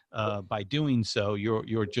day by doing so.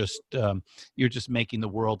 You're just making the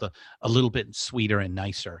world a little bit sweeter and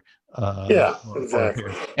nicer.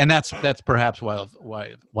 Exactly. And that's perhaps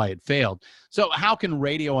why it failed. So how can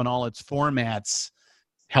radio and all its formats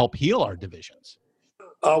help heal our divisions?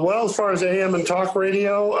 Well, as far as AM and talk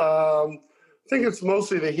radio, I think it's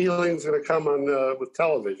mostly the healing's going to come on with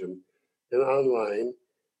television and online,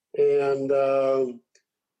 and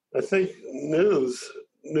I think news,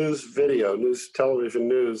 television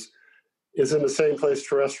news is in the same place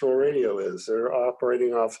terrestrial radio is. They're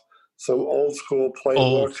operating off some old school playbook.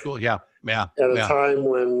 Old school, yeah. At a time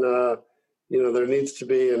when there needs to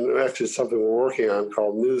be, and actually something we're working on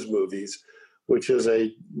called news movies, which is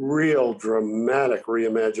a real dramatic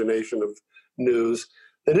reimagination of news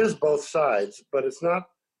that is both sides, but it's not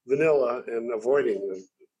vanilla and avoiding the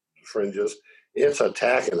fringes. It's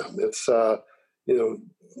attacking them. It's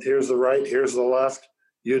here's the right, here's the left,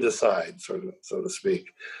 you decide, so to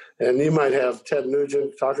speak. And you might have Ted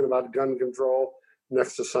Nugent talking about gun control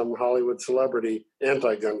next to some Hollywood celebrity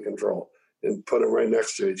anti-gun control, and put them right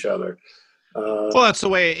next to each other. Well, that's the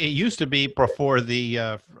way it used to be before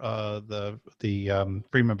the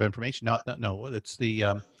Freedom of Information. No, it's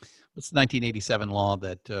the what's the 1987 law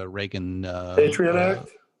that Reagan Patriot Act?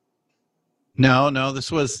 No,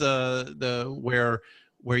 this was where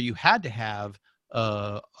you had to have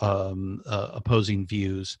opposing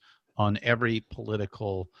views on every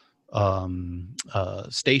political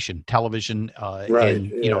station, television, Right,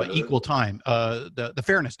 and equal time. The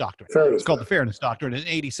Fairness Doctrine. It's called the Fairness Doctrine. In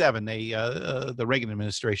 '87, the Reagan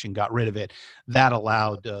administration got rid of it. That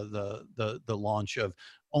allowed the launch of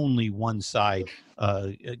only one side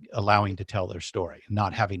allowing to tell their story,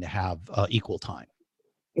 not having to have equal time.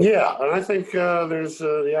 Yeah, and I think there's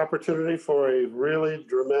the opportunity for a really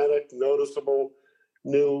dramatic, noticeable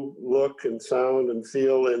new look and sound and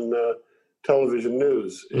feel in television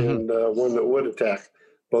news, and one that would attack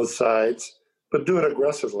both sides, but do it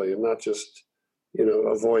aggressively and not just,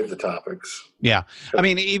 avoid the topics. Yeah. I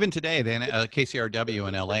mean, even today, then KCRW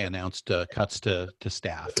in LA announced cuts to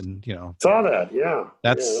staff, and saw that. Yeah,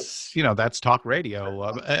 that's talk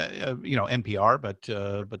radio, NPR, but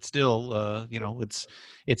still,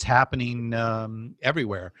 it's happening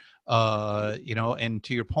everywhere. And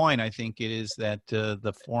to your point, I think it is that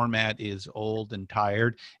the format is old and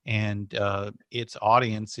tired, and its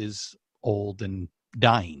audience is old and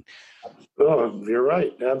dying. Oh, you're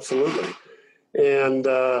right. Absolutely. And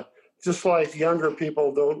just like younger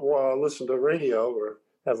people don't listen to radio or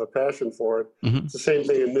have a passion for it, it's the same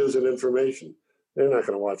thing in news and information. They're not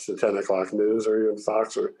going to watch the 10 o'clock news or even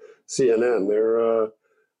Fox or CNN. They're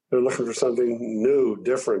looking for something new,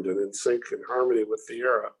 different, and in sync and harmony with the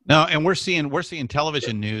era. No, and we're seeing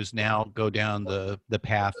television news now go down the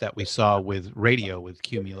path that we saw with radio with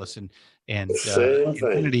Cumulus and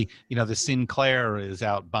Infinity. The Sinclair is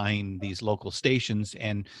out buying these local stations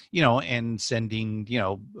and sending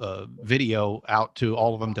video out to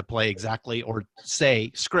all of them to play exactly, or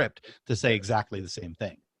say script to say exactly the same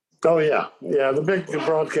thing. Oh yeah. The big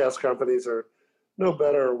broadcast companies are no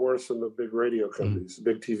better or worse than the big radio companies, the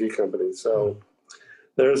big TV companies. So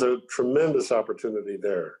there's a tremendous opportunity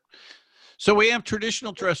there. So we have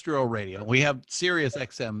traditional terrestrial radio. We have Sirius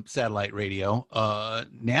XM satellite radio.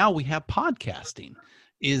 Now we have podcasting.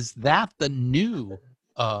 Is that the new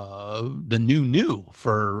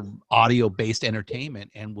for audio-based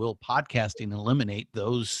entertainment? And will podcasting eliminate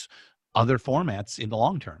those other formats in the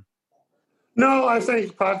long term? No, I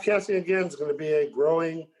think podcasting, again, is going to be a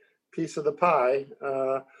growing piece of the pie.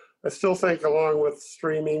 I still think, along with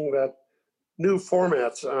streaming, that new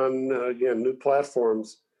formats on, new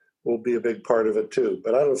platforms will be a big part of it too.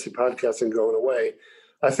 But I don't see podcasting going away.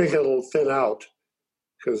 I think it'll thin out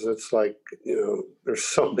because it's like, there's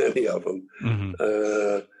so many of them.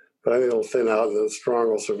 But I think it'll thin out and the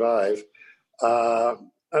strong will survive. I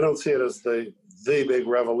don't see it as the big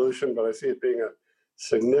revolution, but I see it being a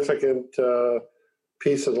significant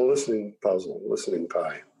piece of the listening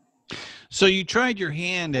pie. So you tried your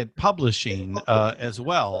hand at publishing as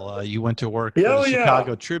well. You went to work for the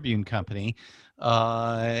Chicago Tribune Company.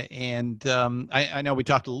 And I know we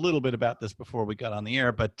talked a little bit about this before we got on the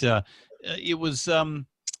air, but it was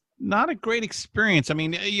not a great experience. I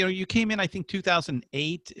mean, you came in, I think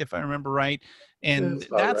 2008, if I remember right. And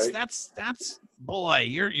that's boy,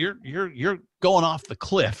 you're going off the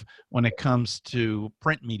cliff when it comes to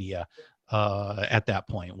print media at that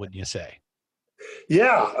point, wouldn't you say?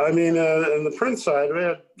 Yeah, I mean, on the print side, we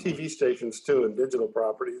had TV stations too and digital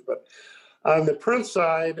properties, but on the print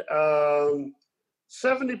side,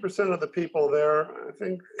 70% of the people there, I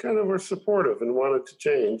think, kind of were supportive and wanted to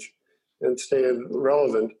change and stay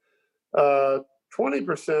relevant.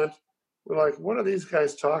 20% were like, what are these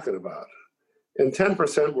guys talking about? And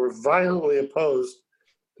 10% were violently opposed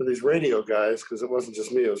to these radio guys, because it wasn't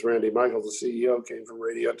just me, it was Randy Michaels, the CEO, came from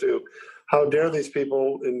radio too. How dare these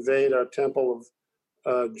people invade our temple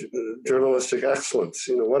of journalistic excellence?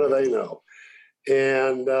 What do they know?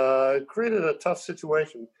 And it created a tough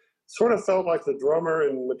situation. Sort of felt like the drummer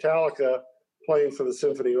in Metallica playing for the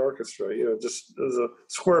symphony orchestra, just as a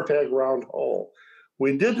square peg, round hole.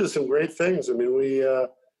 We did do some great things. I mean, we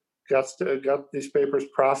got these papers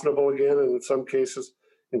profitable again, and in some cases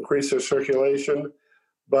increased their circulation.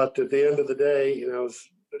 But at the end of the day,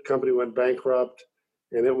 the company went bankrupt,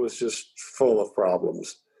 and it was just full of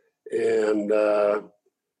problems. And I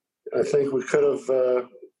think we could have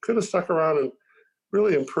stuck around and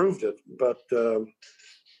really improved it. But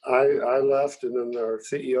I left, and then our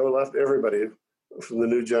CEO left. Everybody from the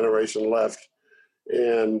new generation left,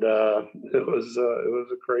 and it was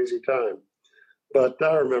a crazy time. But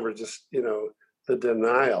I remember just the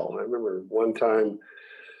denial. I remember one time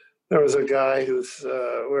there was a guy we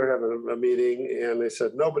were having a meeting, and they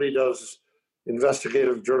said nobody does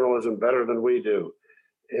investigative journalism better than we do.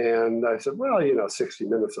 And I said, well, 60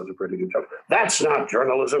 Minutes does a pretty good job. That's not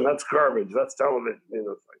journalism. That's garbage. That's television. It's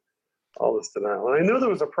like all this denial. And I knew there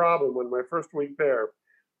was a problem when my first week there,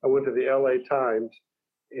 I went to the LA Times,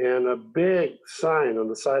 and a big sign on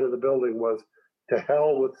the side of the building was, "To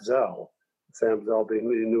hell with Zell." Sam Zell being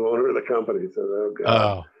the new owner of the company. So, oh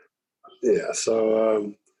God. Yeah.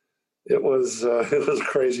 So it was a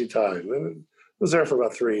crazy time, and I was there for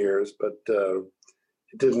about 3 years, but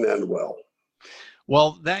it didn't end well.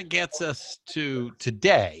 Well, that gets us to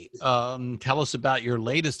today. Tell us about your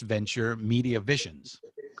latest venture, Media Visions.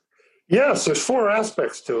 Yes, there's 4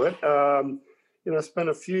 aspects to it. I spent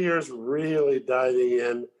a few years really diving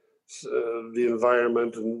in the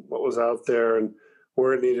environment and what was out there and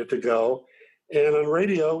where it needed to go. And on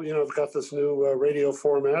radio, I've got this new radio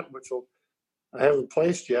format, which I haven't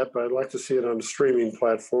placed yet, but I'd like to see it on a streaming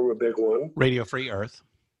platform, a big one. Radio Free Earth.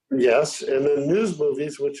 Yes, and then News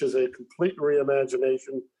Movies, which is a complete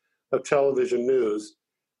reimagination of television news.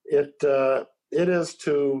 It is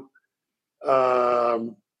to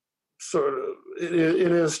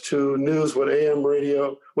it is to news what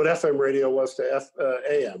FM radio was to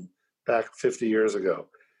AM back 50 years ago.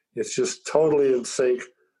 It's just totally in sync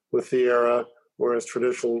with the era, whereas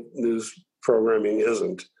traditional news programming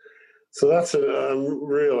isn't. So I'm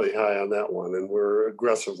really high on that one, and we're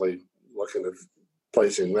aggressively looking at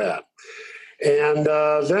placing that. And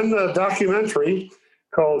then the documentary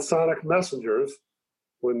called Sonic Messengers,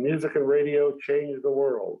 When Music and Radio Changed the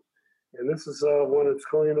World. And this is one that's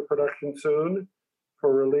going into production soon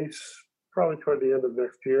for release probably toward the end of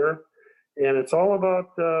next year. And it's all about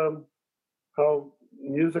how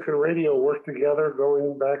music and radio work together,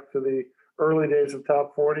 going back to the early days of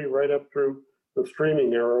Top 40 right up through the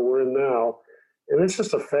streaming era we're in now. And it's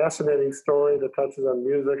just a fascinating story that touches on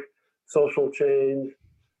music, social change,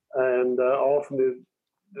 and all from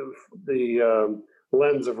the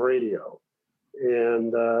lens of radio.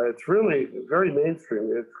 And it's really very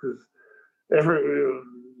mainstream. It's because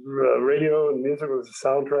radio and music was the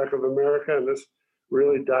soundtrack of America, and this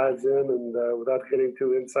really dives in and without getting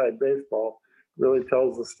too inside baseball, really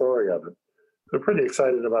tells the story of it. So pretty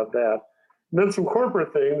excited about that. And then some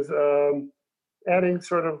corporate things, adding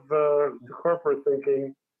sort of to corporate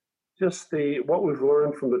thinking, just what we've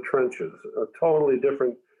learned from the trenches, a totally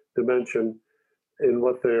different dimension in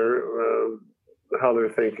what how they're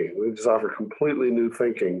thinking. We just offer completely new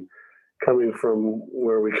thinking coming from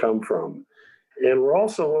where we come from. And we're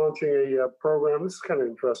also launching a program, this is kind of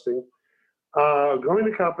interesting, going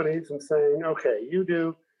to companies and saying, okay, you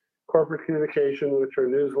do corporate communication, which are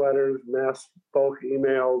newsletters, mass bulk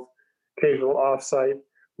emails, occasional offsite.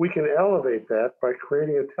 We can elevate that by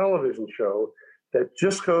creating a television show that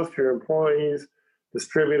just goes to your employees,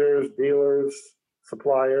 distributors, dealers,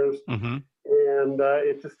 suppliers. Mm-hmm. And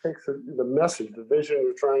it just takes the message, the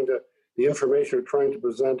vision the information you're trying to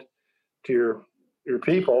present to your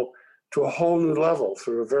people to a whole new level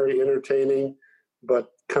through a very entertaining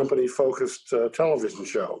but company-focused television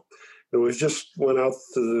show. It was just went out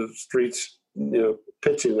to the streets,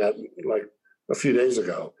 pitching that like a few days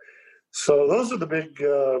ago. So those are the big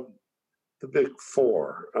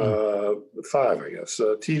 4, 5, I guess.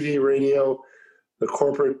 TV, radio, the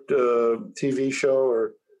corporate TV show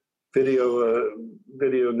or video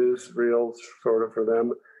news reels, sort of for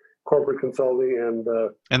them. Corporate consulting and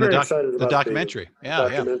the documentary.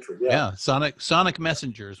 Yeah. Sonic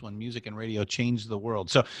Messengers, When Music and Radio Changed the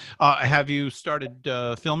World. So have you started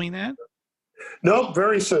filming that? Nope,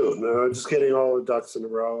 very soon. Just getting all the ducks in a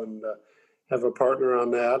row, and have a partner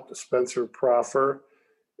on that, Spencer Proffer,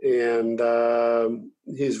 and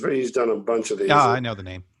he's done a bunch of these. I know the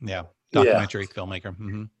name. Yeah, documentary filmmaker.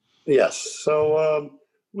 Mm-hmm. Yes, so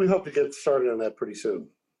we hope to get started on that pretty soon.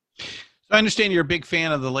 I understand you're a big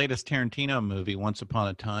fan of the latest Tarantino movie, Once Upon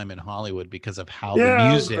a Time in Hollywood, because of how the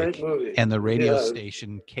music and the radio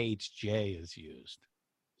station KHJ is used.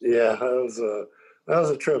 Yeah, that was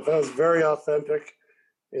a trip. That was very authentic,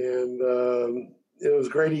 and it was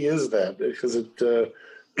great to use that because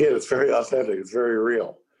it's very authentic. It's very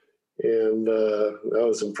real, and that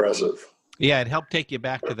was impressive. Yeah, it helped take you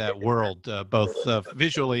back to that world, both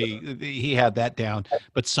visually, he had that down,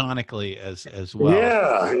 but sonically as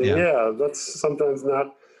well. Yeah, that's sometimes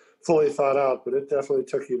not fully thought out, but it definitely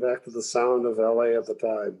took you back to the sound of LA at the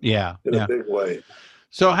time. In a big way.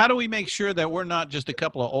 So how do we make sure that we're not just a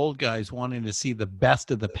couple of old guys wanting to see the best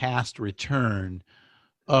of the past return,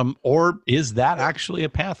 or is that actually a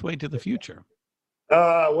pathway to the future?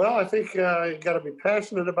 Well, I think you got to be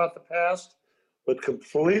passionate about the past, but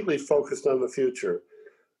completely focused on the future.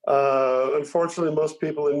 Unfortunately, most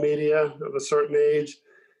people in media of a certain age,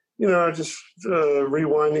 are just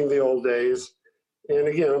rewinding the old days. And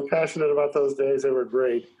again, I'm passionate about those days. They were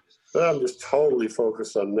great, but I'm just totally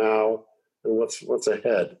focused on now and what's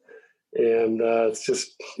ahead. And it's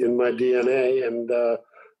just in my DNA, and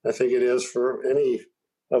I think it is for any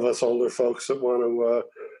of us older folks that want to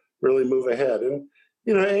really move ahead. And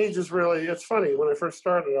age is really, it's funny. When I first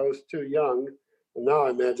started, I was too young. And now I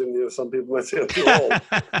imagine, some people might say I'm too old,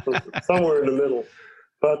 somewhere in the middle.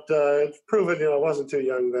 But it's proven, I wasn't too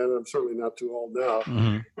young then. I'm certainly not too old now.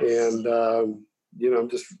 Mm-hmm. And, I'm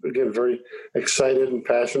just, again, very excited and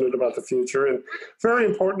passionate about the future. And very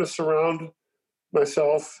important to surround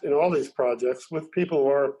myself in all these projects with people who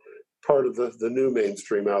are part of the new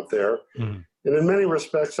mainstream out there. Mm-hmm. And in many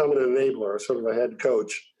respects, I'm an enabler, sort of a head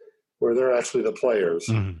coach, where they're actually the players.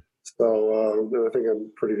 Mm-hmm. So I think I'm a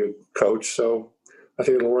pretty good coach. So I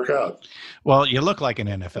think it'll work out. Well, you look like an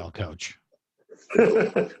NFL coach. I'm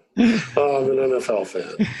an NFL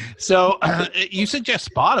fan. So you suggest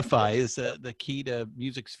Spotify is the key to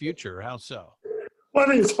music's future. How so? Well,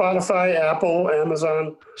 I think Spotify, Apple,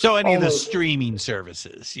 Amazon. So any of the streaming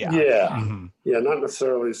services, yeah. Yeah, mm-hmm. Yeah, not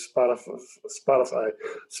necessarily Spotify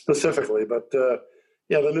specifically, but the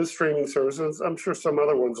new streaming services. I'm sure some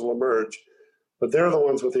other ones will emerge, but they're the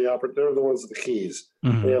ones with they're the ones with the keys.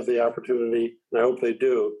 Mm-hmm. They have the opportunity, and I hope they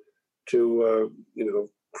do, to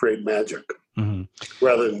create magic mm-hmm.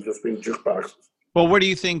 rather than just being jukeboxes. Well, where do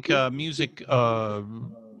you think music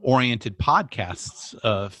oriented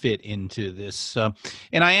podcasts fit into this?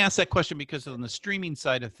 And I ask that question because on the streaming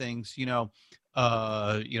side of things,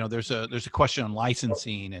 there's a question on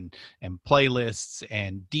licensing and playlists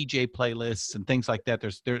and DJ playlists and things like that.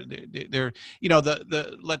 Let's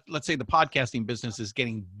say the podcasting business is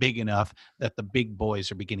getting big enough that the big boys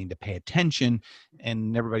are beginning to pay attention,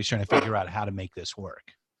 and everybody's trying to figure out how to make this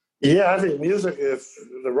work. Yeah, I think music, if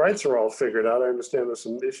the rights are all figured out, I understand there's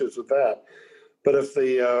some issues with that. But if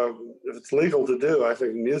it's legal to do, I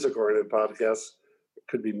think music-oriented podcasts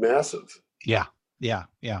could be massive. Yeah.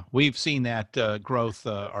 We've seen that growth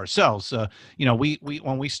ourselves. We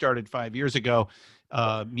when we started 5 years ago,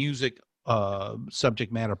 music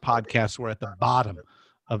subject matter podcasts were at the bottom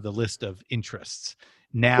of the list of interests.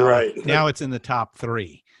 Now it's in the top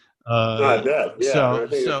 3. I bet. Yeah, so I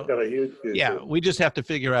think it's got a huge future. Yeah, we just have to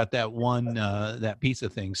figure out that one that piece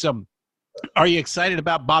of things. So, are you excited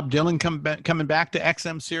about Bob Dylan coming back to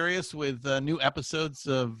XM Sirius with new episodes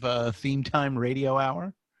of Theme Time Radio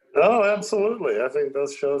Hour? Oh, absolutely. I think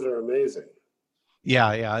those shows are amazing.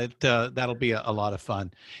 Yeah, that'll be a lot of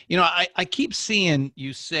fun. I keep seeing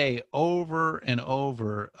you say over and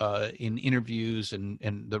over in interviews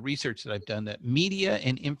and the research that I've done that media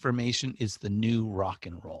and information is the new rock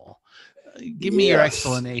and roll. Give me your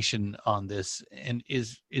explanation on this. And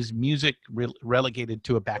is music relegated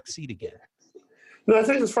to a backseat again? No, I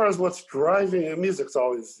think as far as what's driving, and music's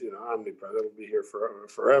always omnipresent. It'll be here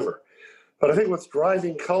forever. But I think what's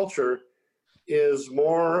driving culture is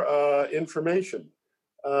more information.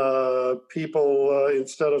 People,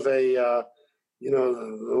 instead of the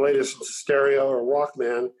latest stereo or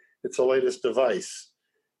Walkman, it's the latest device.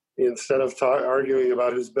 Instead of arguing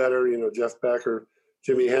about who's better, Jeff Beck or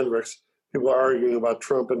Jimi Hendrix, people are arguing about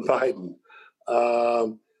Trump and Biden.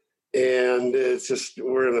 And it's just,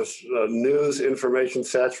 we're in a news information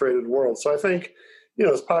saturated world. So I think,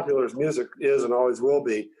 as popular as music is and always will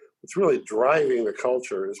be, what's really driving the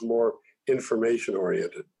culture is more information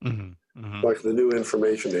oriented, like the new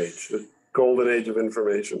information age, the golden age of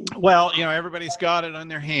information. Well, everybody's got it on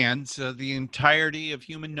their hands. The entirety of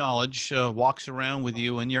human knowledge walks around with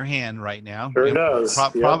you in your hand right now. Sure does.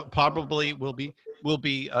 Probably will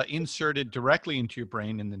be inserted directly into your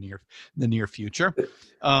brain in the near future.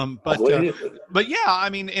 But yeah, I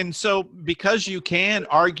mean, and so because you can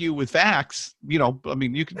argue with facts, you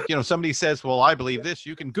can, somebody says, well, I believe this,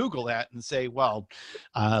 you can Google that and say, well,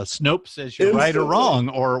 Snopes says you're right or wrong,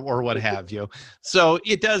 or what have you. So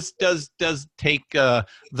it does take the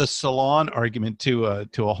salon argument to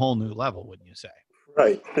a whole new level, wouldn't you say?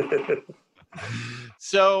 Right.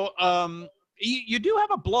 So, you do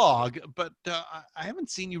have a blog, but I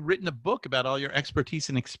haven't seen you written a book about all your expertise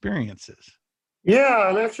and experiences. Yeah,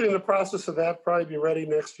 I'm actually in the process of that. Probably be ready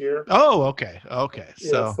next year. Oh, okay.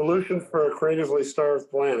 So, Solutions for a Creatively Starved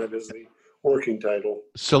Planet is the working title.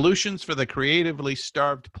 Solutions for the Creatively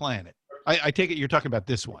Starved Planet. I take it you're talking about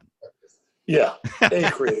this one. Yeah,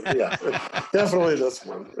 definitely this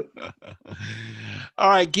one. All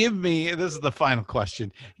right, this is the final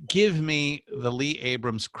question. Give me the Lee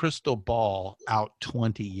Abrams crystal ball out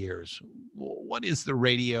 20 years. What is the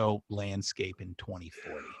radio landscape in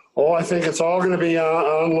 2040? Oh, I think it's all going to be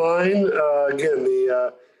online. Again,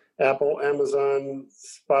 the Apple, Amazon,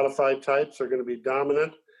 Spotify types are going to be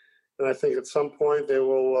dominant. And I think at some point they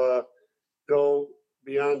will go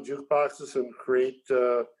beyond jukeboxes and create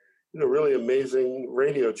really amazing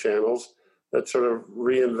radio channels that sort of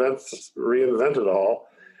reinvent it all.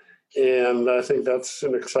 And I think that's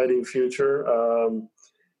an exciting future.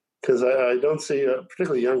 because I don't see,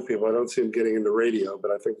 particularly young people, I don't see them getting into radio,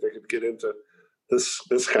 but I think they could get into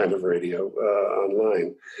this kind of radio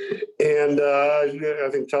online. And I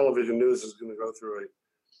think television news is going to go through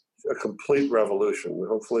a complete revolution.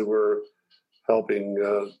 Hopefully we're helping,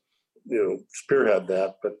 spearhead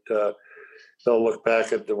that, but they'll look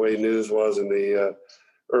back at the way news was in the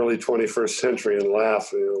early 21st century and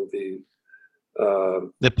laugh.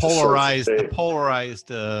 The polarized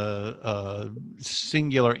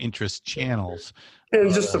singular interest channels,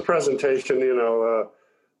 and just the presentation.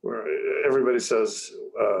 Where everybody says,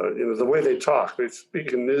 the way they talk, they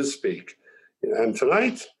speak in news speak. And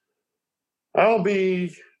tonight, I'll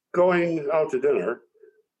be going out to dinner,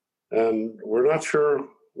 and we're not sure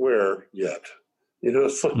where yet.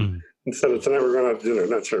 Instead of tonight we're going out to dinner,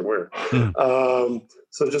 not sure where.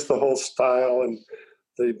 So just the whole style and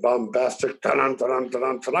the bombastic tonight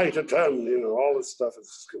at 10, all this stuff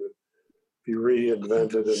is going to be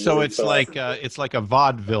reinvented. And so it's like a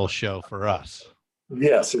vaudeville show for us.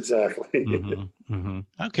 Yes, exactly.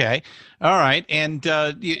 Okay. All right. And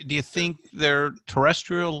do you think their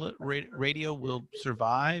terrestrial radio will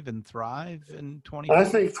survive and thrive in 20 years? I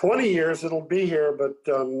think 20 years it'll be here, but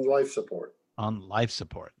on life support. On life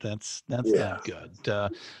support. That's not good.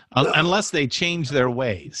 Unless they change their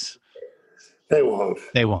ways. They won't.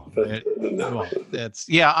 They won't. They won't.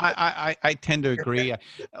 I tend to agree.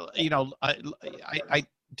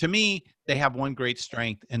 To me, they have one great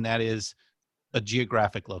strength, and that is a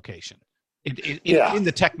geographic location. In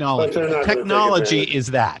the technology. The technology is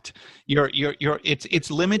that it's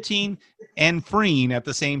limiting and freeing at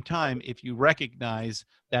the same time if you recognize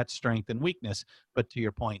that strength and weakness. But to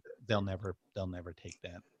your point, they'll never take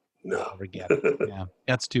that. No. Never get it. Yeah,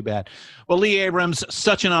 that's too bad. Well, Lee Abrams,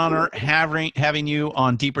 such an honor having you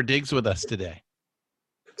on Deeper Digs with us today.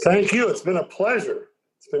 Thank you. It's been a pleasure.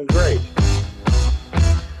 It's been great.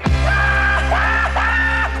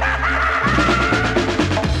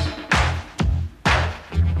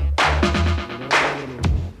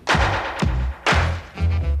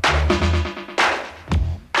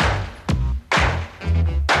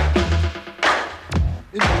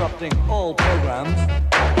 Interrupting all programs.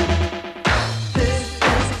 This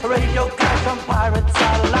is a radio clash on pirate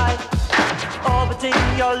satellite, orbiting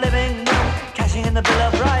your living room, cashing in the Bill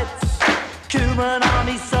of Rights, human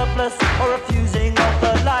army surplus, or refusing of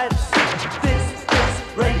the lights. This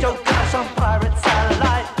is radio clash on pirate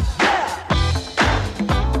satellite.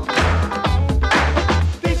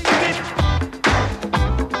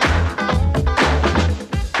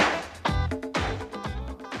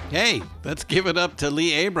 Hey, let's give it up to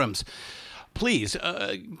Lee Abrams. Please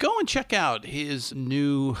go and check out his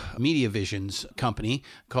new Media Visions company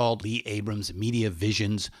called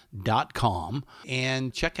LeeAbramsMediaVisions.com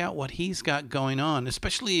and check out what he's got going on,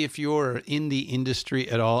 especially if you're in the industry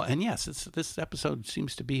at all. And yes, this episode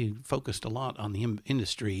seems to be focused a lot on the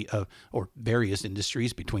industry or various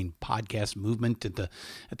industries between podcast movement at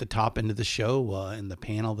the top end of the show and the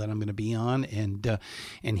panel that I'm going to be on, and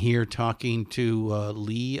here talking to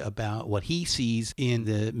Lee about what he sees in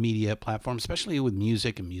the media platform, especially with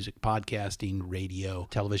music and music podcasting, radio,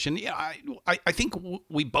 television. Yeah, I think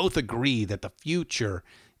we both agree that the future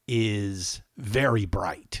is very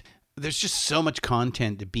bright. There's just so much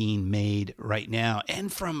content being made right now,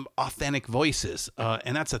 and from authentic voices.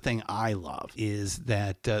 And that's the thing I love, is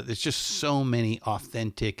that there's just so many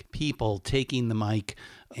authentic people taking the mic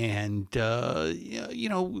and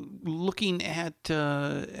looking at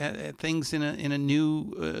things in a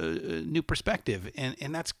new perspective,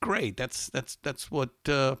 and that's great. That's what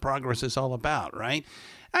progress is all about, right?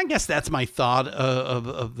 I guess that's my thought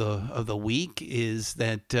of the week, is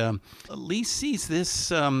that Lee sees this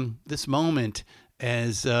moment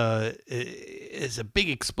as a big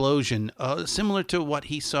explosion, similar to what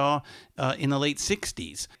he saw in the late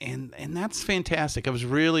 60s. And that's fantastic. I was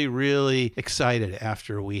really, really excited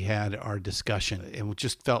after we had our discussion. And it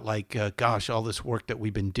just felt like, gosh, all this work that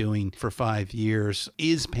we've been doing for 5 years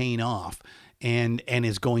is paying off and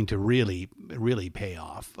is going to really, really pay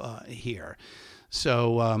off here.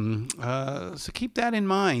 So keep that in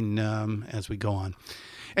mind as we go on.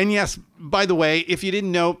 And yes, by the way, if you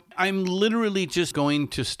didn't know, I'm literally just going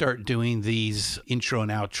to start doing these intro and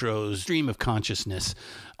outros, stream of consciousness.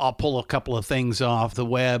 I'll pull a couple of things off the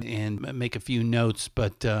web and make a few notes,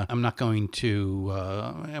 but I'm not going to,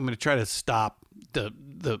 I'm going to try to stop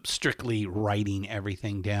the strictly writing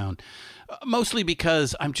everything down, mostly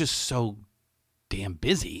because I'm just so damn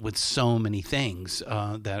busy with so many things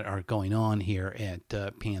that are going on here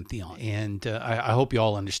at Pantheon. And I hope you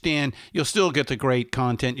all understand. You'll still get the great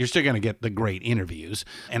content. You're still going to get the great interviews.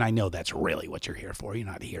 And I know that's really what you're here for. You're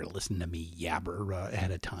not here to listen to me yabber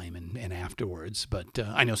ahead of time and afterwards. But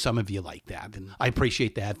I know some of you like that. And I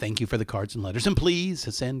appreciate that. Thank you for the cards and letters. And please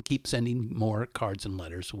keep sending more cards and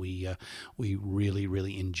letters. We really,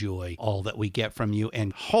 really enjoy all that we get from you.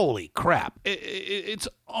 And holy crap, it's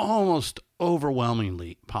almost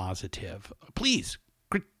overwhelmingly positive. Please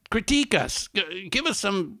critique us. Give us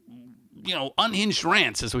some, unhinged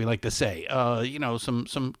rants, as we like to say.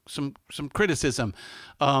 Some criticism.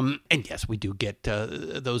 And yes, we do get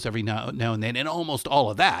those every now and then. And almost all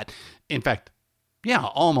of that, in fact,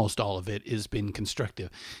 almost all of it has been constructive.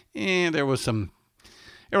 And there were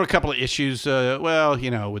a couple of issues,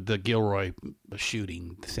 with the Gilroy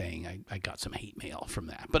shooting thing. I got some hate mail from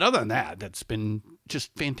that. But other than that, that's been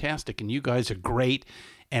just fantastic. And you guys are great,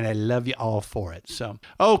 and I love you all for it. So,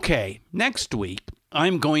 okay, next week,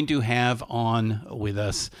 I'm going to have on with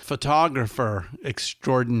us photographer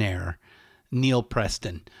extraordinaire, Neil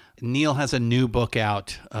Preston. Neil has a new book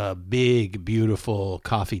out, a big, beautiful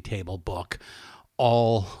coffee table book,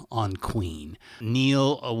 all on Queen.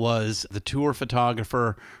 Neil was the tour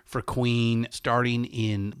photographer for Queen starting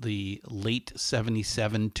in the late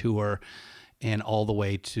 77 tour and all the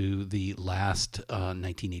way to the last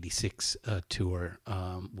 1986 tour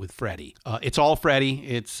with Freddie. It's all Freddie.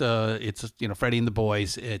 It's Freddie and the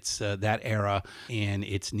Boys. It's that era, and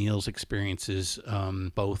it's Neil's experiences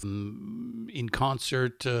both in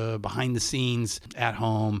concert, behind the scenes, at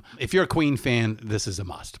home. If you're a Queen fan, this is a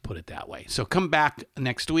must, put it that way. So come back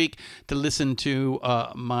next week to listen to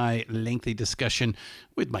my lengthy discussion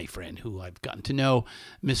with my friend who I've gotten to know,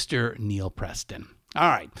 Mr. Neil Preston. All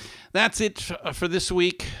right, that's it for this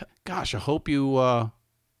week. Gosh, I hope you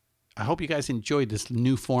guys enjoyed this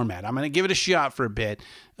new format. I'm going to give it a shot for a bit.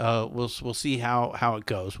 We'll see how it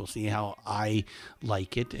goes. We'll see how I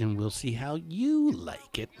like it, and we'll see how you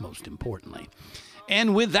like it, most importantly.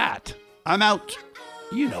 And with that, I'm out.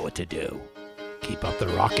 You know what to do. Keep up the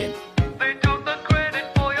rockin'.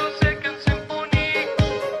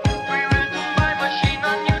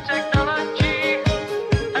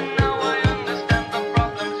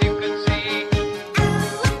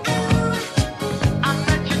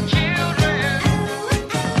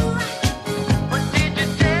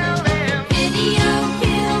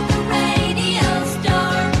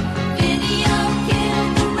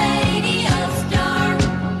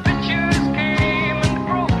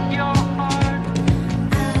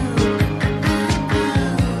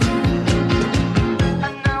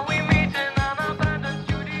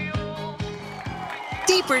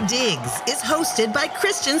 Digs is hosted by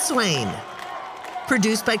Christian Swain.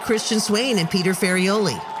 Produced by Christian Swain and Peter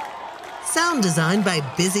Ferrioli. Sound designed by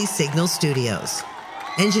Busy Signal Studios.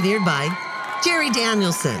 Engineered by Jerry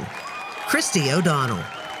Danielson, Christy O'Donnell,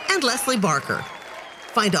 and Leslie Barker.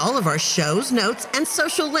 Find all of our shows, notes, and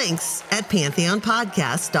social links at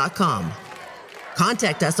pantheonpodcast.com.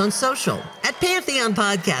 Contact us on social at Pantheon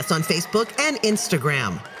Podcast on Facebook and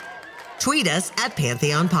Instagram. Tweet us at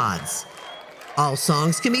Pantheon Pods. All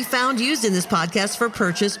songs can be found used in this podcast for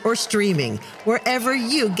purchase or streaming wherever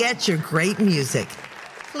you get your great music.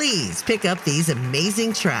 Please pick up these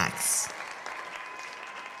amazing tracks.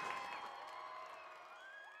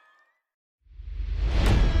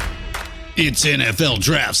 It's NFL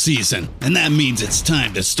draft season, and that means it's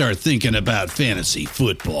time to start thinking about fantasy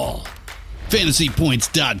football.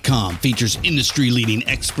 FantasyPoints.com features industry-leading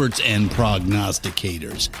experts and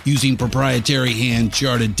prognosticators using proprietary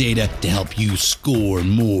hand-charted data to help you score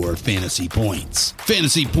more fantasy points.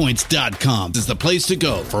 FantasyPoints.com is the place to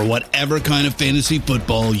go for whatever kind of fantasy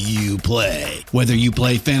football you play. Whether you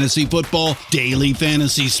play fantasy football, daily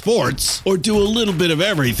fantasy sports, or do a little bit of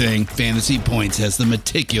everything, Fantasy Points has the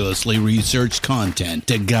meticulously researched content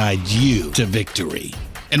to guide you to victory.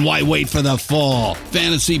 And why wait for the fall?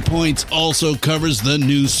 Fantasy Points also covers the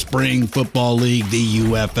new spring football league, the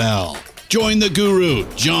UFL. Join the guru,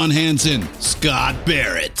 John Hansen, Scott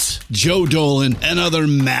Barrett, Joe Dolan, and other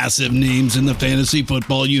massive names in the fantasy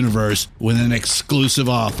football universe with an exclusive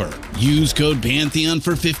offer. Use code Pantheon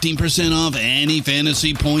for 15% off any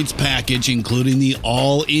Fantasy Points package, including the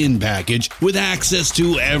all-in package, with access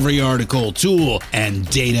to every article, tool, and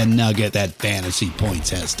data nugget that Fantasy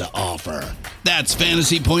Points has to offer. That's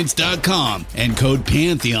FantasyPoints.com and code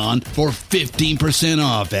Pantheon for 15%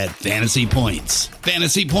 off at Fantasy Points.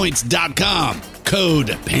 FantasyPoints.com,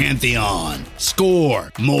 code Pantheon.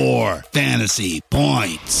 Score more fantasy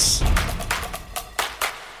points.